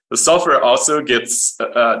color. The sulfur also gets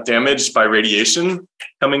damaged by radiation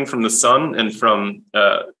coming from the sun and from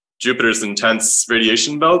Jupiter's intense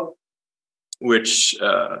radiation belt, which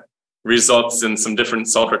results in some different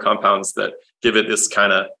sulfur compounds that give it this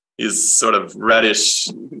kind of these sort of reddish,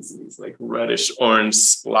 these like reddish orange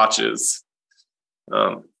splotches.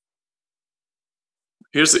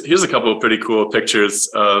 Here's a couple of pretty cool pictures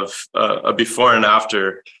of a before and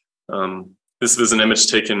after. This was an image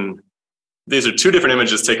taken. These are two different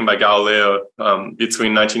images taken by Galileo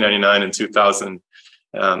between 1999 and 2000.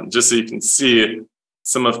 Just so you can see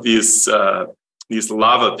some of these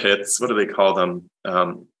lava pits. What do they call them?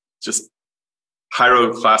 Just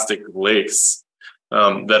pyroclastic lakes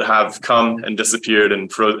that have come and disappeared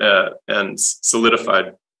and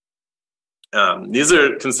solidified. These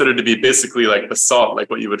are considered to be basically like basalt,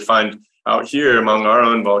 like what you would find out here among our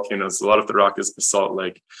own volcanoes. A lot of the rock is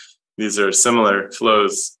basalt-like. These are similar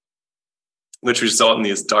flows, which result in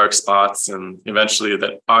these dark spots and eventually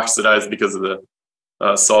that oxidize because of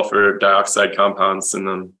the sulfur dioxide compounds in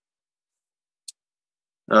them.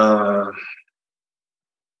 A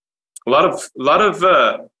lot of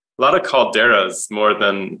calderas more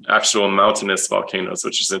than actual mountainous volcanoes,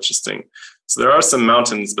 which is interesting. So there are some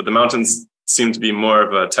mountains, but the mountains seem to be more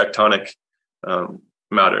of a tectonic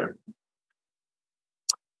matter.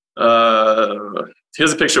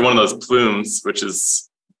 Here's a picture of one of those plumes, which is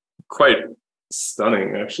quite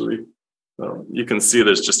stunning, actually. You can see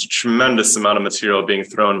there's just a tremendous amount of material being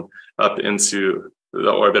thrown up into the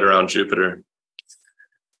orbit around Jupiter.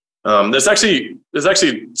 There's actually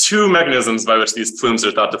two mechanisms by which these plumes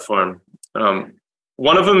are thought to form.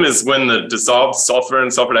 One of them is when the dissolved sulfur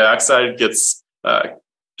and sulfur dioxide gets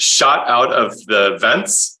shot out of the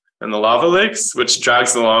vents and the lava lakes, which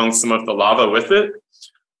drags along some of the lava with it.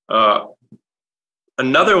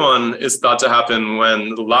 Another one is thought to happen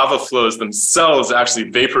when the lava flows themselves actually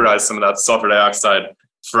vaporize some of that sulfur dioxide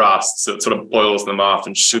frost. So it sort of boils them off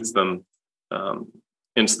and shoots them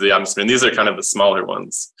into the atmosphere. And these are kind of the smaller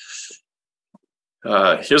ones.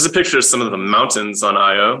 Here's a picture of some of the mountains on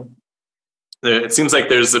Io. It seems like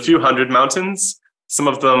there's a few hundred mountains. Some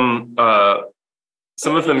of them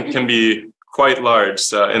can be quite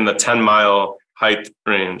large, in the 10-mile height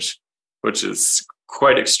range, which is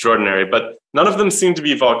quite extraordinary, but none of them seem to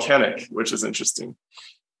be volcanic, which is interesting.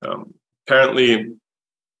 Apparently,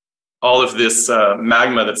 all of this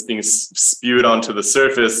magma that's being spewed onto the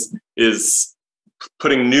surface is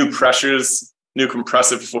putting new pressures, new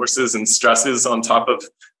compressive forces and stresses on top of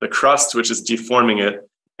the crust, which is deforming it.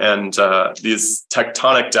 And these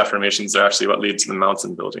tectonic deformations are actually what lead to the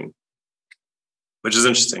mountain building, which is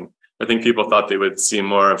interesting. I think people thought they would see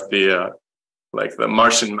more of the like the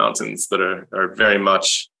Martian mountains that are very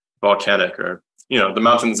much volcanic, or the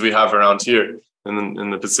mountains we have around here in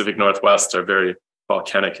the Pacific Northwest are very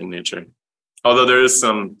volcanic in nature. Although there is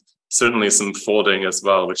certainly some folding as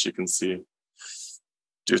well, which you can see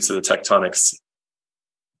due to the tectonics.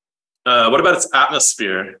 What about its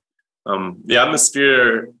atmosphere? The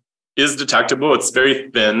atmosphere is detectable. It's very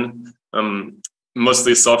thin,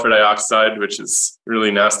 mostly sulfur dioxide, which is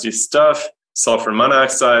really nasty stuff. Sulfur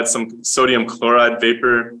monoxide, some sodium chloride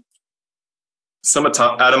vapor, some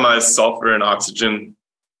atomized sulfur and oxygen.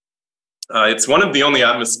 It's one of the only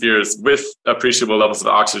atmospheres with appreciable levels of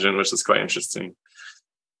oxygen, which is quite interesting.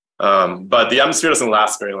 But the atmosphere doesn't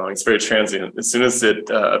last very long. It's very transient. As soon as it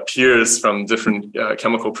appears from different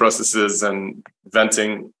chemical processes and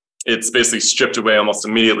venting, it's basically stripped away almost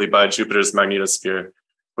immediately by Jupiter's magnetosphere,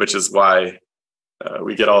 which is why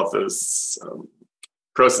we get all of those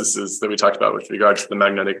processes that we talked about with regard to the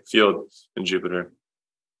magnetic field in Jupiter.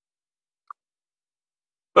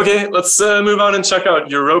 Okay, let's move on and check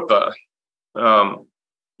out Europa.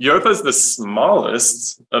 Europa is the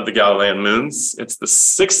smallest of the Galilean moons. It's the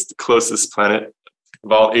 6th closest planet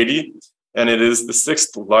of all 80, and it is the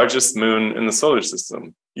 6th largest moon in the solar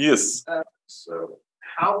system. Yes. So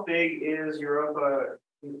how big is Europa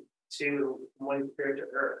when compared to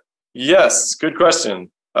Earth? Yes, good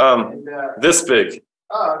question. This big.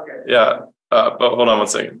 Oh, okay. Yeah, but hold on one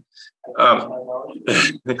second.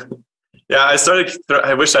 Yeah,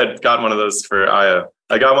 I wish I'd gotten one of those for Io.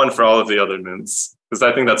 I got one for all of the other moons, because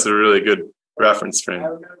I think that's a really good reference frame. I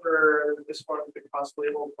remember this one with the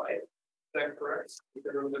cross-label flight. Is that correct?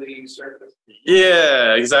 The surface.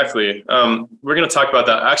 Yeah, exactly. We're going to talk about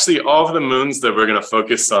that. Actually, all of the moons that we're going to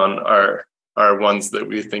focus on are ones that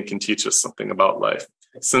we think can teach us something about life.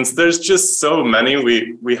 Since there's just so many,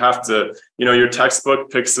 we have to, your textbook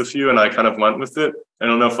picks a few and I kind of went with it. I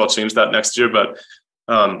don't know if I'll change that next year, but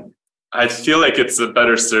I feel like it's a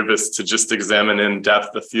better service to just examine in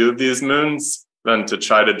depth a few of these moons than to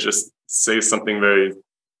try to just say something very,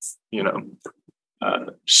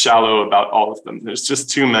 shallow about all of them. There's just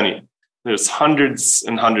too many. There's hundreds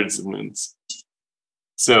and hundreds of moons.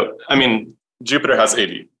 So, I mean, Jupiter has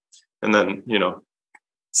 80. And then,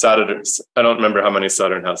 Saturn, I don't remember how many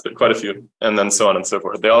Saturn has, but quite a few. And then so on and so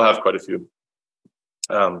forth. They all have quite a few.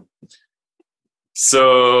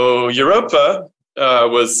 So Europa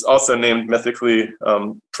was also named mythically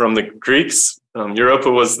from the Greeks.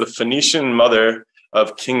 Europa was the Phoenician mother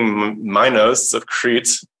of King Minos of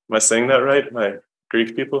Crete. Am I saying that right? My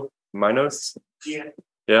Greek people? Minos? Yeah.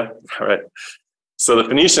 Yeah? All right. So the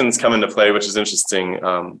Phoenicians come into play, which is interesting.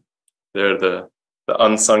 They're the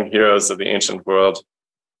unsung heroes of the ancient world,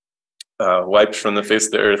 wiped from the face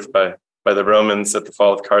of the earth by the Romans at the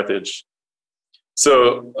fall of Carthage.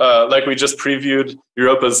 So like we just previewed,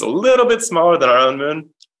 Europa is a little bit smaller than our own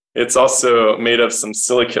moon. It's also made of some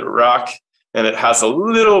silicate rock, and it has a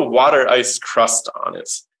little water ice crust on it,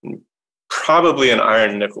 probably an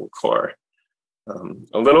iron nickel core.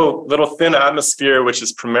 A little thin atmosphere, which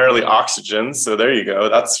is primarily oxygen. So there you go.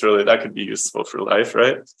 That could be useful for life,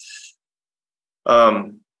 right?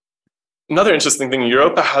 Another interesting thing,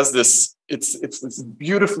 Europa has this, it's this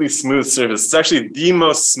beautifully smooth surface. It's actually the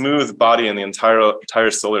most smooth body in the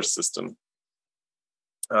entire solar system,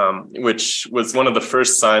 which was one of the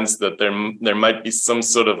first signs that there might be some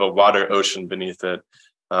sort of a water ocean beneath it,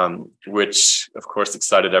 which of course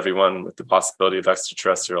excited everyone with the possibility of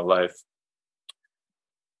extraterrestrial life.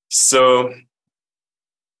 So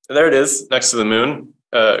there it is next to the moon,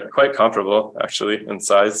 quite comparable actually in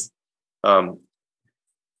size.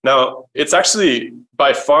 Now, it's actually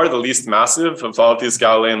by far the least massive of all of these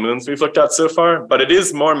Galilean moons we've looked at so far, but it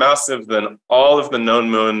is more massive than all of the known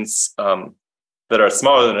moons that are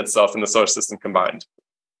smaller than itself in the solar system combined.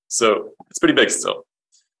 So it's pretty big still.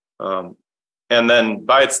 And then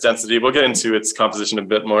by its density, we'll get into its composition a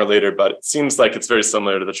bit more later, but it seems like it's very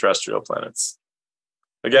similar to the terrestrial planets.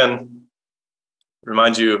 Again,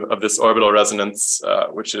 remind you of this orbital resonance,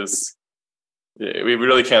 which is, we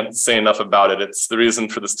really can't say enough about it. It's the reason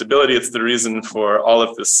for the stability. It's the reason for all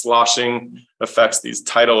of this sloshing effects, these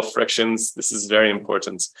tidal frictions. This is very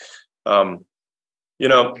important.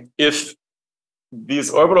 If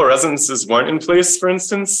these orbital resonances weren't in place, for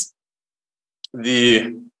instance,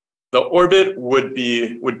 the orbit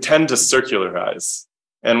would tend to circularize.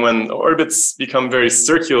 And when the orbits become very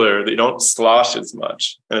circular, they don't slosh as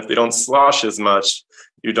much. And if they don't slosh as much,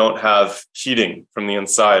 you don't have heating from the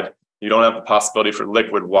inside. You don't have the possibility for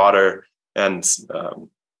liquid water and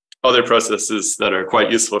other processes that are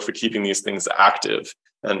quite useful for keeping these things active.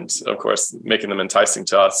 And of course, making them enticing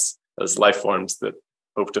to us as life forms that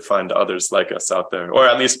hope to find others like us out there, or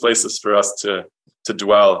at least places for us to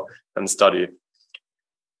dwell and study.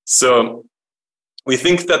 So we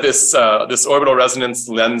think that this orbital resonance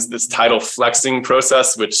lends this tidal flexing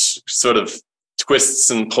process, which sort of twists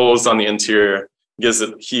and pulls on the interior, gives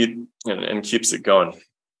it heat and keeps it going.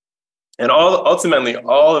 And ultimately,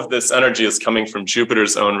 all of this energy is coming from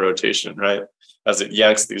Jupiter's own rotation, right? As it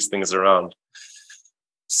yanks these things around.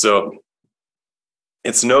 So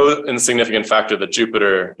it's no insignificant factor that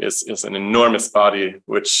Jupiter is an enormous body,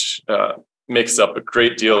 which makes up a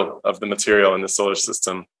great deal of the material in the solar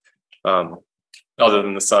system, other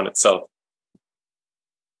than the sun itself.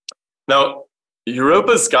 Now,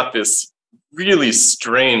 Europa's got this really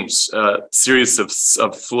strange series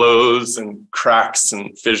of flows and cracks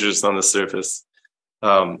and fissures on the surface.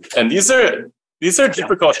 And these are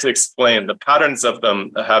difficult to explain. The patterns of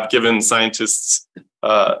them have given scientists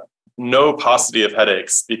no paucity of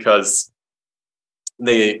headaches because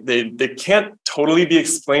they can't totally be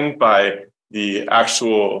explained by the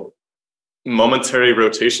actual momentary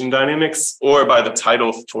rotation dynamics or by the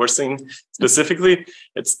tidal forcing specifically.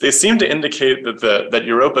 They seem to indicate that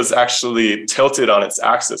Europa is actually tilted on its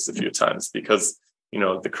axis a few times because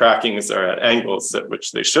the crackings are at angles at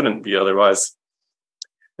which they shouldn't be otherwise.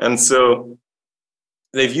 And so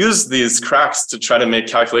they've used these cracks to try to make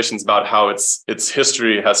calculations about how its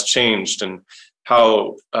history has changed and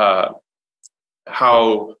how the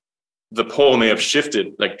pole may have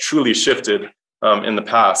shifted, like truly shifted in the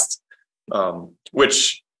past.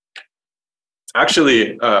 Which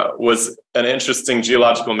actually was an interesting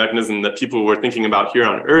geological mechanism that people were thinking about here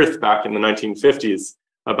on Earth back in the 1950s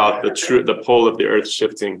about the pole of the Earth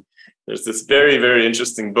shifting. There's this very, very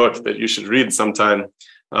interesting book that you should read sometime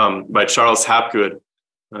by Charles Hapgood.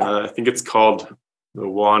 I think it's called The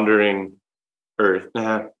Wandering Earth.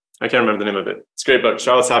 I can't remember the name of it. It's a great book.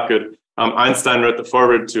 Charles Hapgood. Einstein wrote the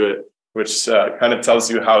foreword to it, which kind of tells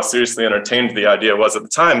you how seriously entertained the idea was at the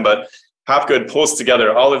time. But Hapgood pulls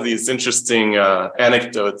together all of these interesting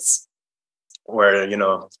anecdotes where, you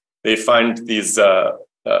know, they find these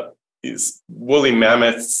woolly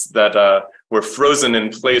mammoths that were frozen in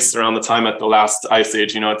place around the time at the last ice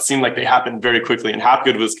age. You know, it seemed like they happened very quickly, and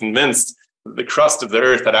Hapgood was convinced that the crust of the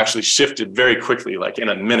earth had actually shifted very quickly, like in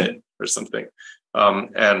a minute or something,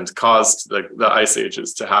 and caused the ice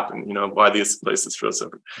ages to happen, you know, why these places froze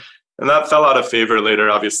over. And that fell out of favor later,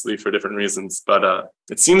 obviously, for different reasons. But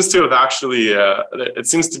it seems to have actually, it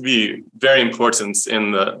seems to be very important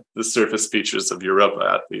in the surface features of Europa,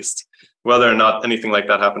 at least. Whether or not anything like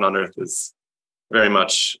that happened on Earth is very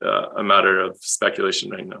much a matter of speculation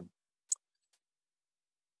right now.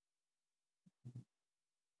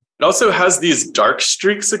 It also has these dark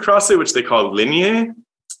streaks across it, which they call lineae.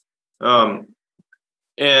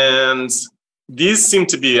 And these seem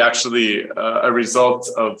to be actually a result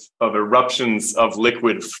of eruptions of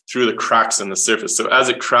liquid through the cracks in the surface. So as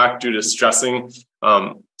it cracked due to stressing,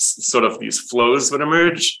 sort of these flows would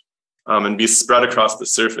emerge and be spread across the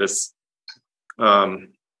surface.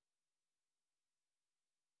 And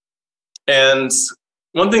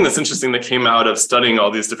one thing that's interesting that came out of studying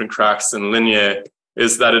all these different cracks and lineae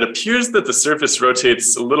is that it appears that the surface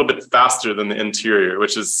rotates a little bit faster than the interior,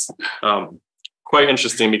 which is quite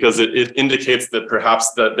interesting because it indicates that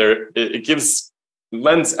perhaps that it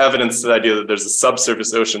lends evidence to the idea that there's a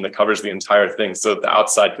subsurface ocean that covers the entire thing, so that the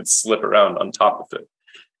outside could slip around on top of it,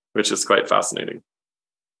 which is quite fascinating.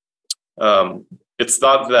 It's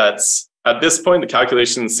thought that at this point, the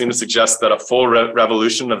calculations seem to suggest that a full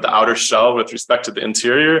revolution of the outer shell with respect to the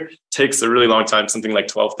interior takes a really long time, something like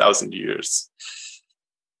 12,000 years.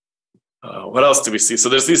 What else do we see? So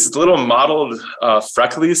there's these little mottled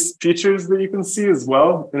freckly features that you can see as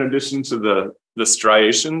well, in addition to the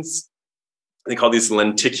striations. They call these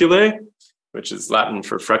lenticulae, which is Latin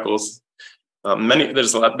for freckles. There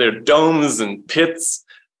are domes and pits,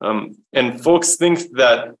 and folks think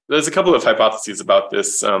that there's a couple of hypotheses about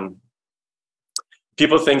this.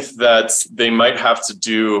 People think that they might have to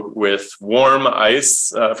do with warm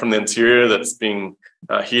ice from the interior that's being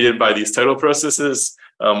heated by these tidal processes,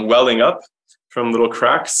 welling up from little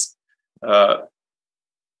cracks.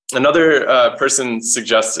 Another person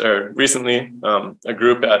suggests, or recently, a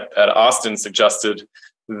group at Austin suggested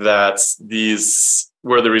that these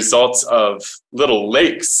were the results of little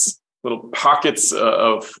lakes, little pockets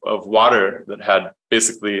of water that had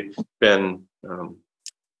basically been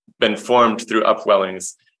formed through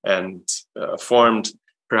upwellings and formed,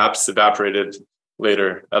 perhaps evaporated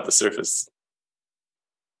later at the surface.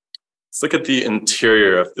 Let's look at the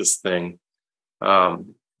interior of this thing.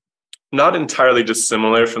 Not entirely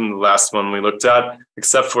dissimilar from the last one we looked at,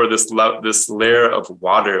 except for this layer of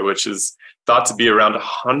water, which is thought to be around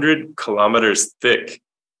 100 kilometers thick,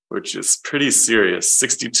 which is pretty serious,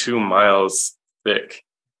 62 miles thick,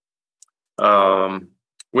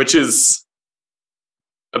 which is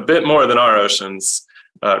a bit more than our oceans,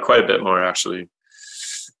 quite a bit more, actually.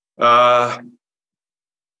 I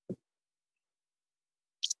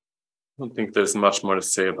don't think there's much more to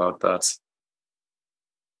say about that.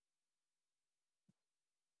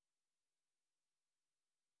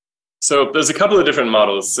 So there's a couple of different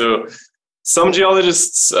models. So some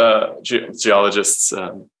geologists, exogeologists,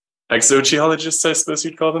 I suppose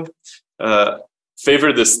you'd call them,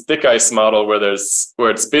 favor this thick ice model where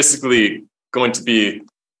it's basically going to be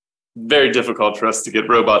very difficult for us to get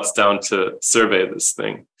robots down to survey this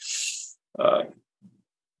thing.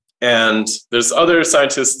 And there's other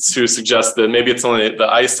scientists who suggest that maybe it's only the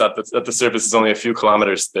ice at the surface is only a few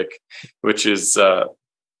kilometers thick, which is,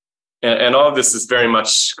 and all of this is very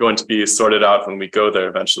much going to be sorted out when we go there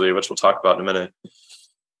eventually, which we'll talk about in a minute.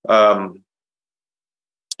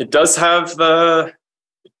 It does have no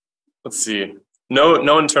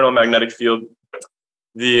internal magnetic field.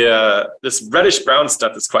 This reddish brown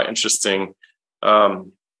stuff is quite interesting.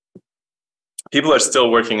 People are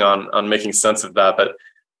still working on making sense of that, but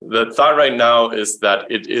the thought right now is that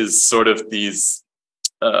it is sort of these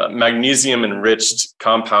magnesium enriched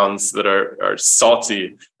compounds that are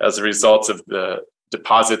salty as a result of the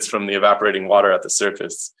deposits from the evaporating water at the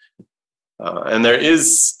surface. And there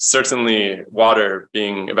is certainly water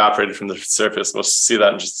being evaporated from the surface. We'll see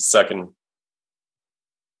that in just a second.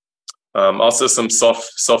 Also some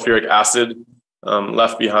sulfuric acid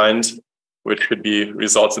left behind, which could be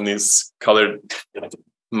results in these colored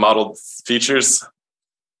mottled features.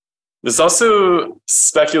 There's also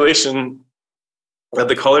speculation that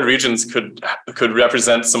the colored regions could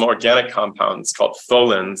represent some organic compounds called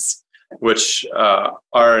tholins, which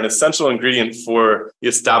are an essential ingredient for the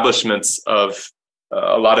establishment of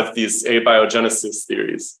a lot of these abiogenesis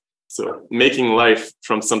theories. So making life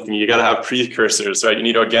from something, you got to have precursors, right? You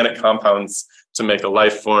need organic compounds to make a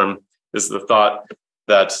life form, is the thought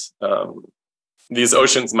that these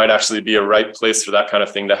oceans might actually be a right place for that kind of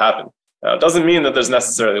thing to happen. Now, it doesn't mean that there's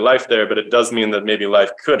necessarily life there, but it does mean that maybe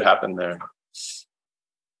life could happen there.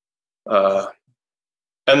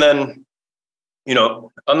 And then,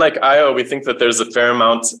 unlike Io, we think that there's a fair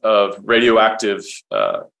amount of radioactive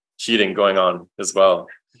heating going on as well.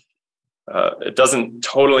 It doesn't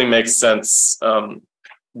totally make sense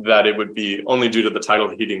that it would be only due to the tidal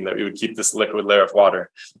heating that we would keep this liquid layer of water.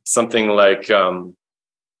 Something like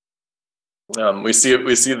we see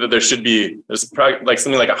that there's probably like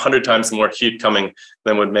something like 100 times more heat coming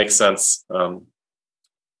than would make sense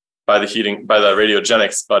by the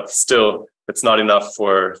radiogenics, but still it's not enough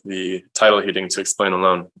for the tidal heating to explain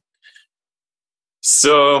alone.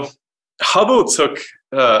 So Hubble took,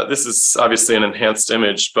 this is obviously an enhanced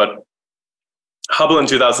image, but Hubble in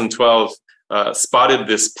 2012 spotted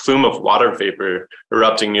this plume of water vapor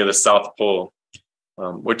erupting near the South Pole,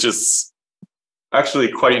 which is actually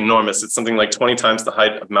quite enormous. It's something like 20 times the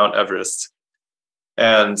height of Mount Everest.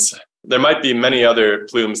 And there might be many other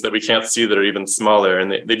plumes that we can't see that are even smaller,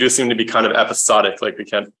 and they do seem to be kind of episodic, like we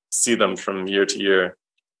can't see them from year to year.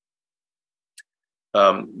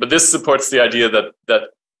 But this supports the idea that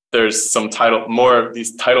there's some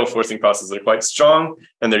these tidal forcing processes are quite strong,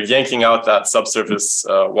 and they're yanking out that subsurface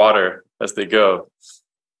water as they go.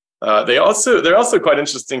 They're also quite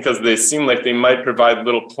interesting because they seem like they might provide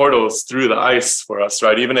little portals through the ice for us,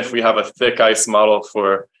 right? Even if we have a thick ice model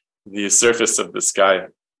for the surface of the sky,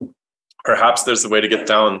 perhaps there's a way to get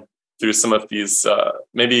down through some of these,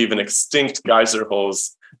 maybe even extinct geyser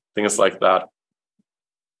holes, things like that.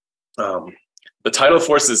 The tidal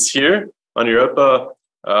forces here on Europa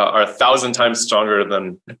are 1,000 times stronger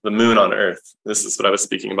than the moon on Earth. This is what I was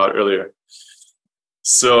speaking about earlier.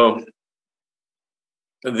 So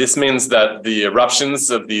this means that the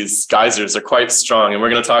eruptions of these geysers are quite strong. And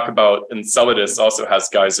we're going to talk about Enceladus also has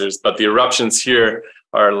geysers, but the eruptions here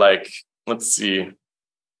are like, let's see,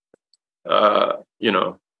 I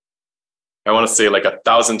want to say like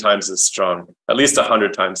 1,000 times as strong, at least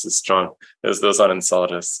 100 times as strong as those on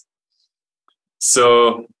Enceladus.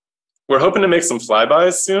 So we're hoping to make some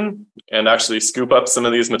flybys soon and actually scoop up some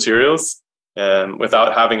of these materials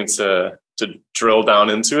without having to drill down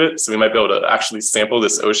into it. So we might be able to actually sample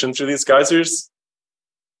this ocean through these geysers.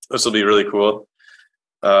 This will be really cool.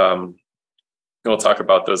 We'll talk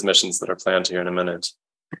about those missions that are planned here in a minute.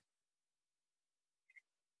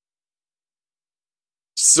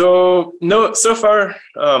 So far,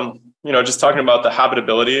 just talking about the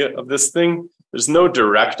habitability of this thing, there's no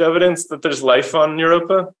direct evidence that there's life on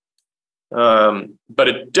Europa. But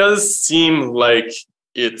it does seem like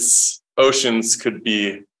its oceans could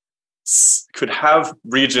have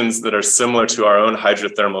regions that are similar to our own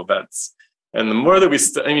hydrothermal vents. And the more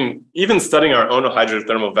that even studying our own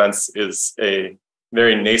hydrothermal vents is a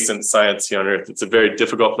very nascent science here on Earth. It's a very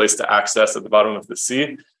difficult place to access at the bottom of the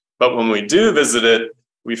sea. But when we do visit it,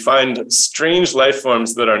 we find strange life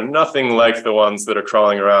forms that are nothing like the ones that are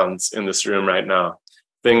crawling around in this room right now.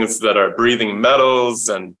 Things that are breathing metals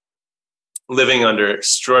and living under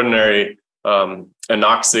extraordinary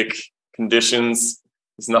anoxic conditions.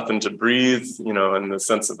 There's nothing to breathe, in the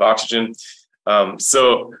sense of oxygen.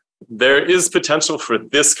 So there is potential for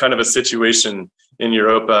this kind of a situation in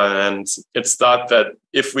Europa. And it's thought that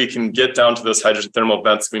if we can get down to those hydrothermal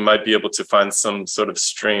vents, we might be able to find some sort of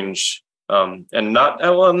strange, and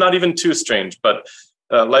not even too strange, but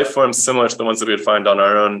life forms similar to the ones that we would find on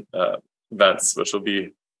our own vents, which will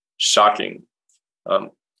be shocking.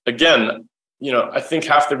 Again, I think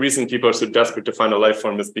half the reason people are so desperate to find a life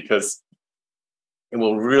form is because it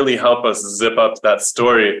will really help us zip up that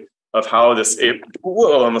story of how this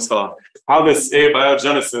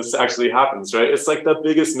abiogenesis actually happens, right? It's like the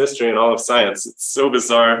biggest mystery in all of science. It's so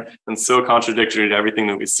bizarre and so contradictory to everything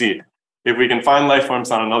that we see. If we can find life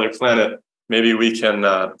forms on another planet, maybe we can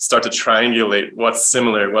start to triangulate what's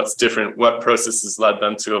similar, what's different, what processes led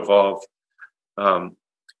them to evolve.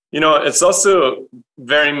 It's also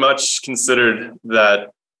very much considered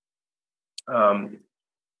that,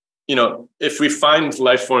 if we find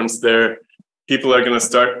life forms there, people are going to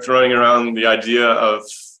start throwing around the idea of,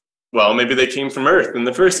 well, maybe they came from Earth in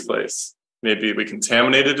the first place. Maybe we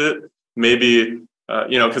contaminated it. Maybe,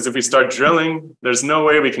 because if we start drilling, there's no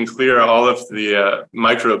way we can clear all of the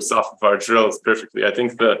microbes off of our drills perfectly. I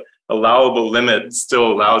think the allowable limit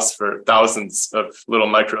still allows for thousands of little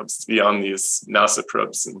microbes to be on these NASA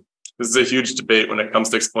probes. And this is a huge debate when it comes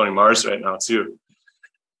to exploring Mars right now, too.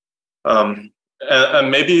 And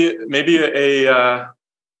maybe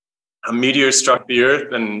a meteor struck the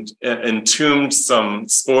Earth and entombed some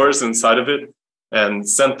spores inside of it and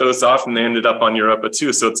sent those off, and they ended up on Europa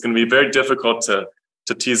too. So it's going to be very difficult to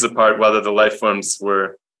tease apart whether the life forms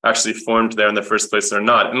were actually formed there in the first place or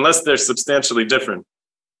not, unless they're substantially different.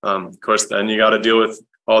 Of course, then you got to deal with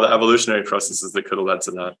all the evolutionary processes that could have led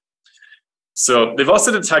to that. So they've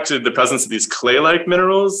also detected the presence of these clay-like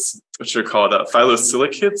minerals, which are called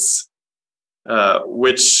phyllosilicates,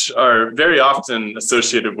 which are very often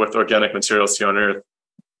associated with organic materials here on Earth.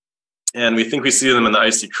 And we think we see them in the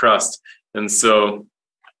icy crust. And so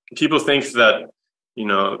people think that,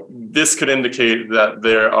 this could indicate that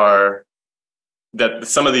that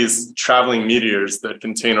some of these traveling meteors that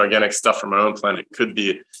contain organic stuff from our own planet could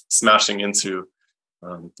be smashing into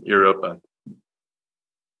Europa.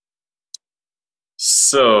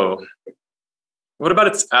 So what about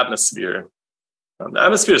its atmosphere? The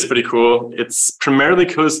atmosphere is pretty cool. It's primarily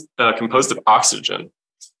composed of oxygen.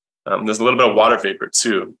 There's a little bit of water vapor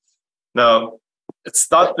too. Now, it's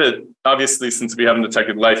thought that, obviously, since we haven't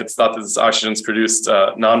detected life, it's thought that this oxygen is produced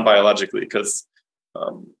non-biologically, because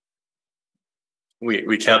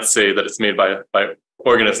we can't say that it's made by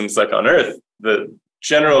organisms like on Earth. The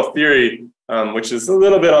general theory, which is a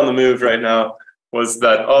little bit on the move right now, was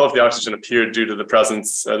that all of the oxygen appeared due to the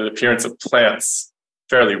appearance of plants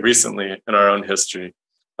fairly recently in our own history.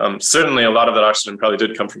 Certainly, a lot of that oxygen probably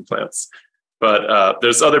did come from plants, but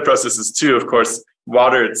there's other processes too. Of course,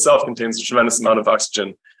 water itself contains a tremendous amount of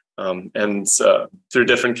oxygen, and through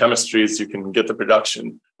different chemistries, you can get the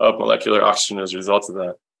production of molecular oxygen as a result of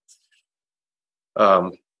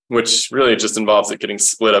that, which really just involves it getting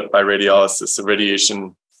split up by radiolysis, so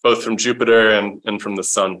radiation both from Jupiter and from the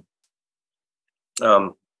sun.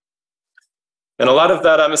 And a lot of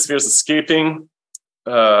that atmosphere is escaping.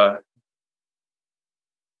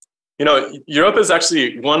 Europa is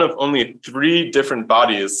actually one of only 3 different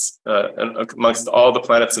bodies amongst all the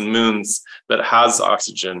planets and moons that has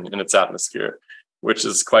oxygen in its atmosphere, which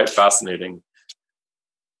is quite fascinating.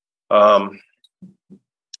 But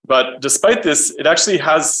despite this, it actually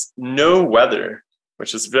has no weather,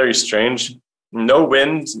 which is very strange. No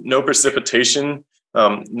wind, no precipitation,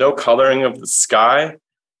 no coloring of the sky.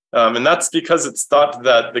 And that's because it's thought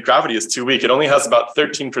that the gravity is too weak. It only has about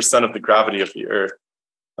 13% of the gravity of the Earth,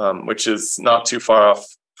 which is not too far off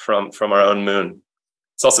from our own moon.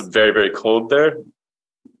 It's also very, very cold there.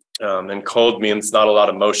 And cold means not a lot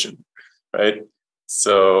of motion, right?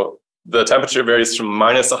 So the temperature varies from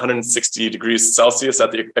minus 160 degrees Celsius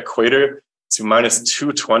at the equator to minus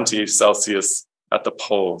 220 Celsius at the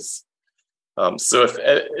poles. So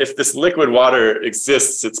if this liquid water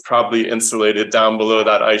exists, it's probably insulated down below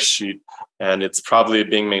that ice sheet, and it's probably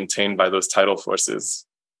being maintained by those tidal forces.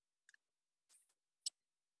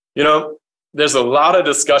 There's a lot of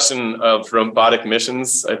discussion of robotic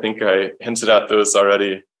missions. I think I hinted at those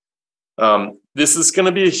already. This is going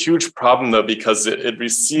to be a huge problem, though, because it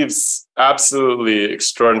receives absolutely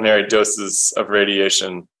extraordinary doses of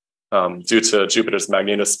radiation due to Jupiter's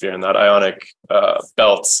magnetosphere and that ionic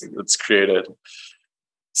belt that's created.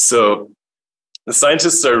 So the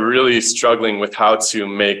scientists are really struggling with how to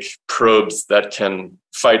make probes that can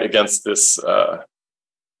fight against this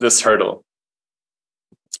hurdle.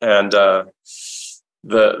 And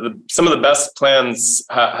some of the best plans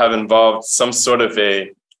have involved some sort of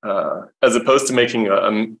as opposed to making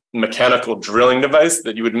a mechanical drilling device,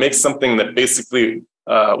 that you would make something that basically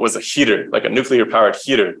was a heater, like a nuclear-powered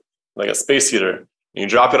heater, like a space heater. And you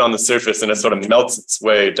drop it on the surface and it sort of melts its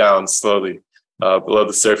way down slowly below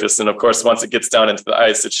the surface. And of course, once it gets down into the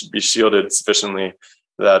ice, it should be shielded sufficiently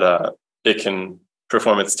that it can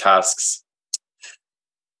perform its tasks.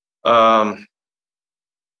 I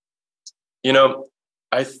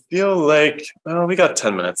feel like, we got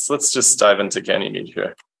 10 minutes. Let's just dive into Ganymede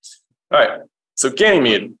here. All right, so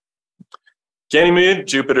Ganymede,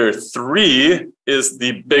 Jupiter 3, is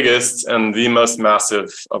the biggest and the most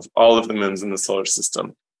massive of all of the moons in the solar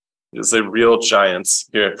system. It is a real giant.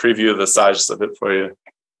 Here, preview the size of it for you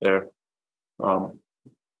there.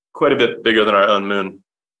 Quite a bit bigger than our own moon.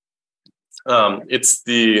 It's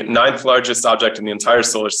the 9th largest object in the entire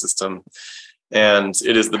solar system, and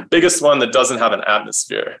it is the biggest one that doesn't have an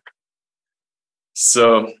atmosphere.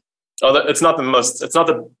 So, it's not the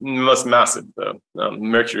most massive though.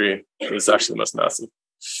 Mercury is actually the most massive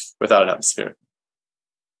without an atmosphere.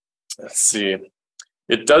 Let's see.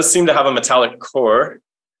 It does seem to have a metallic core,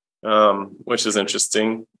 which is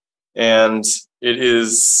interesting, and it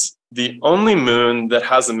is the only moon that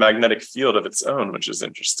has a magnetic field of its own, which is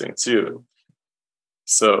interesting too.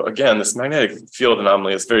 So again, this magnetic field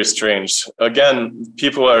anomaly is very strange. Again,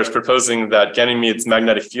 people are proposing that Ganymede's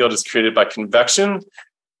magnetic field is created by convection,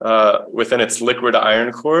 within its liquid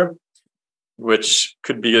iron core, which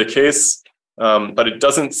could be the case, but it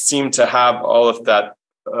doesn't seem to have all of that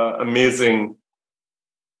amazing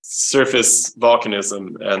surface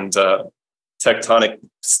volcanism and tectonic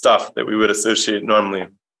stuff that we would associate normally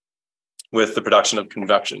with the production of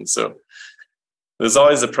convection. So there's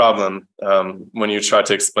always a problem when you try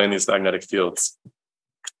to explain these magnetic fields.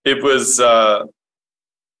 It was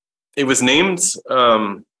named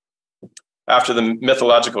after the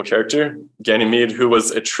mythological character Ganymede, who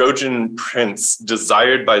was a Trojan prince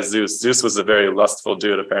desired by Zeus. Zeus was a very lustful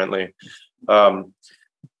dude, apparently,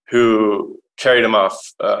 who carried him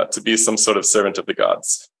off to be some sort of servant of the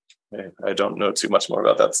gods. I don't know too much more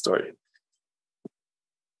about that story.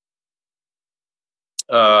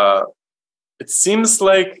 It seems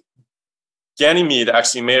like Ganymede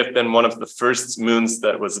actually may have been one of the first moons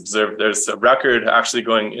that was observed. There's a record actually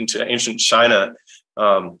going into ancient China,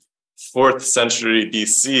 4th century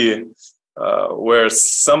BC, where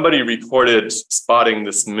somebody reported spotting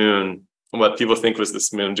this moon, what people think was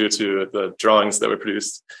this moon, due to the drawings that were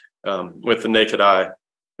produced with the naked eye,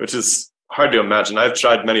 which is hard to imagine. I've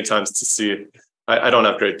tried many times to see. I don't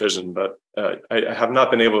have great vision, but I have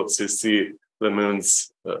not been able to see the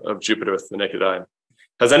moons of Jupiter with the naked eye.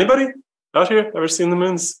 Has anybody out here ever seen the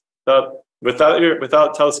moons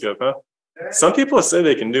without telescope? Huh? Some people say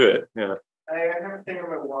they can do it. Yeah. I have a thing on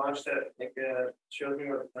my watch that shows me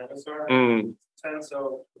where the planets are.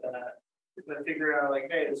 So I figure out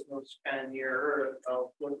hey, this one's kind of near Earth.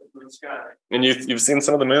 I'll look at the sky. And you've seen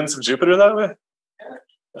some of the moons of Jupiter that way? Yeah.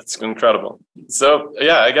 That's incredible. So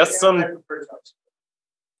yeah, I guess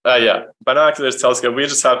yeah, binoculars, telescope. We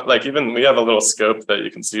just have we have a little scope that you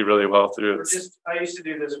can see really well through. I used to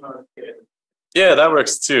do this when I was a kid. Yeah, that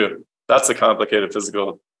works too. That's a complicated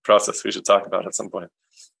physical process we should talk about at some point.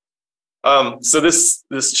 So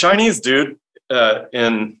this Chinese dude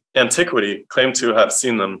in antiquity claimed to have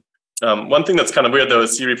seen them. One thing that's kind of weird though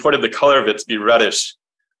is he reported the color of it to be reddish,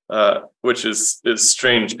 which is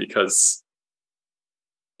strange because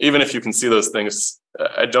even if you can see those things,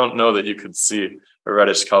 I don't know that you could see a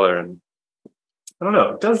reddish color. And I don't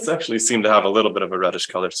know, it does actually seem to have a little bit of a reddish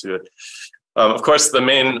color to it. Of course, the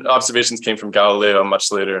main observations came from Galileo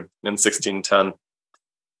much later in 1610.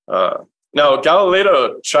 Now,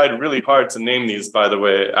 Galileo tried really hard to name these, by the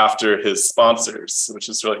way, after his sponsors, which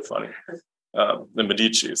is really funny, the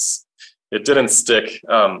Medicis. It didn't stick.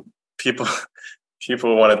 People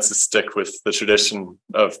wanted to stick with the tradition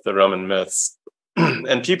of the Roman myths.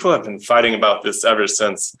 And people have been fighting about this ever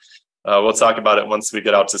since. We'll talk about it once we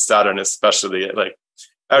get out to Saturn, especially.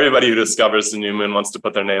 Everybody who discovers the new moon wants to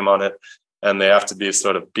put their name on it, and they have to be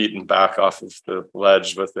sort of beaten back off of the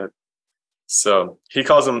ledge with it. So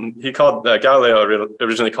Galileo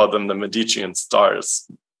originally called them the Medicean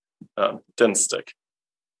stars. Didn't stick.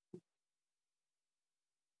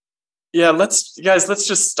 Yeah, let's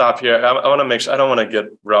just stop here. I want to make sure I don't want to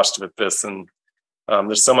get rushed with this, and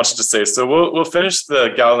there's so much to say. So we'll finish the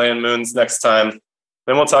Galilean moons next time.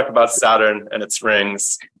 Then we'll talk about Saturn and its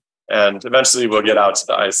rings, and eventually we'll get out to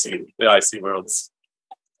the icy worlds.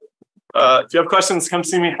 If you have questions, come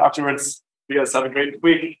see me afterwards. You guys have a great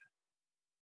week.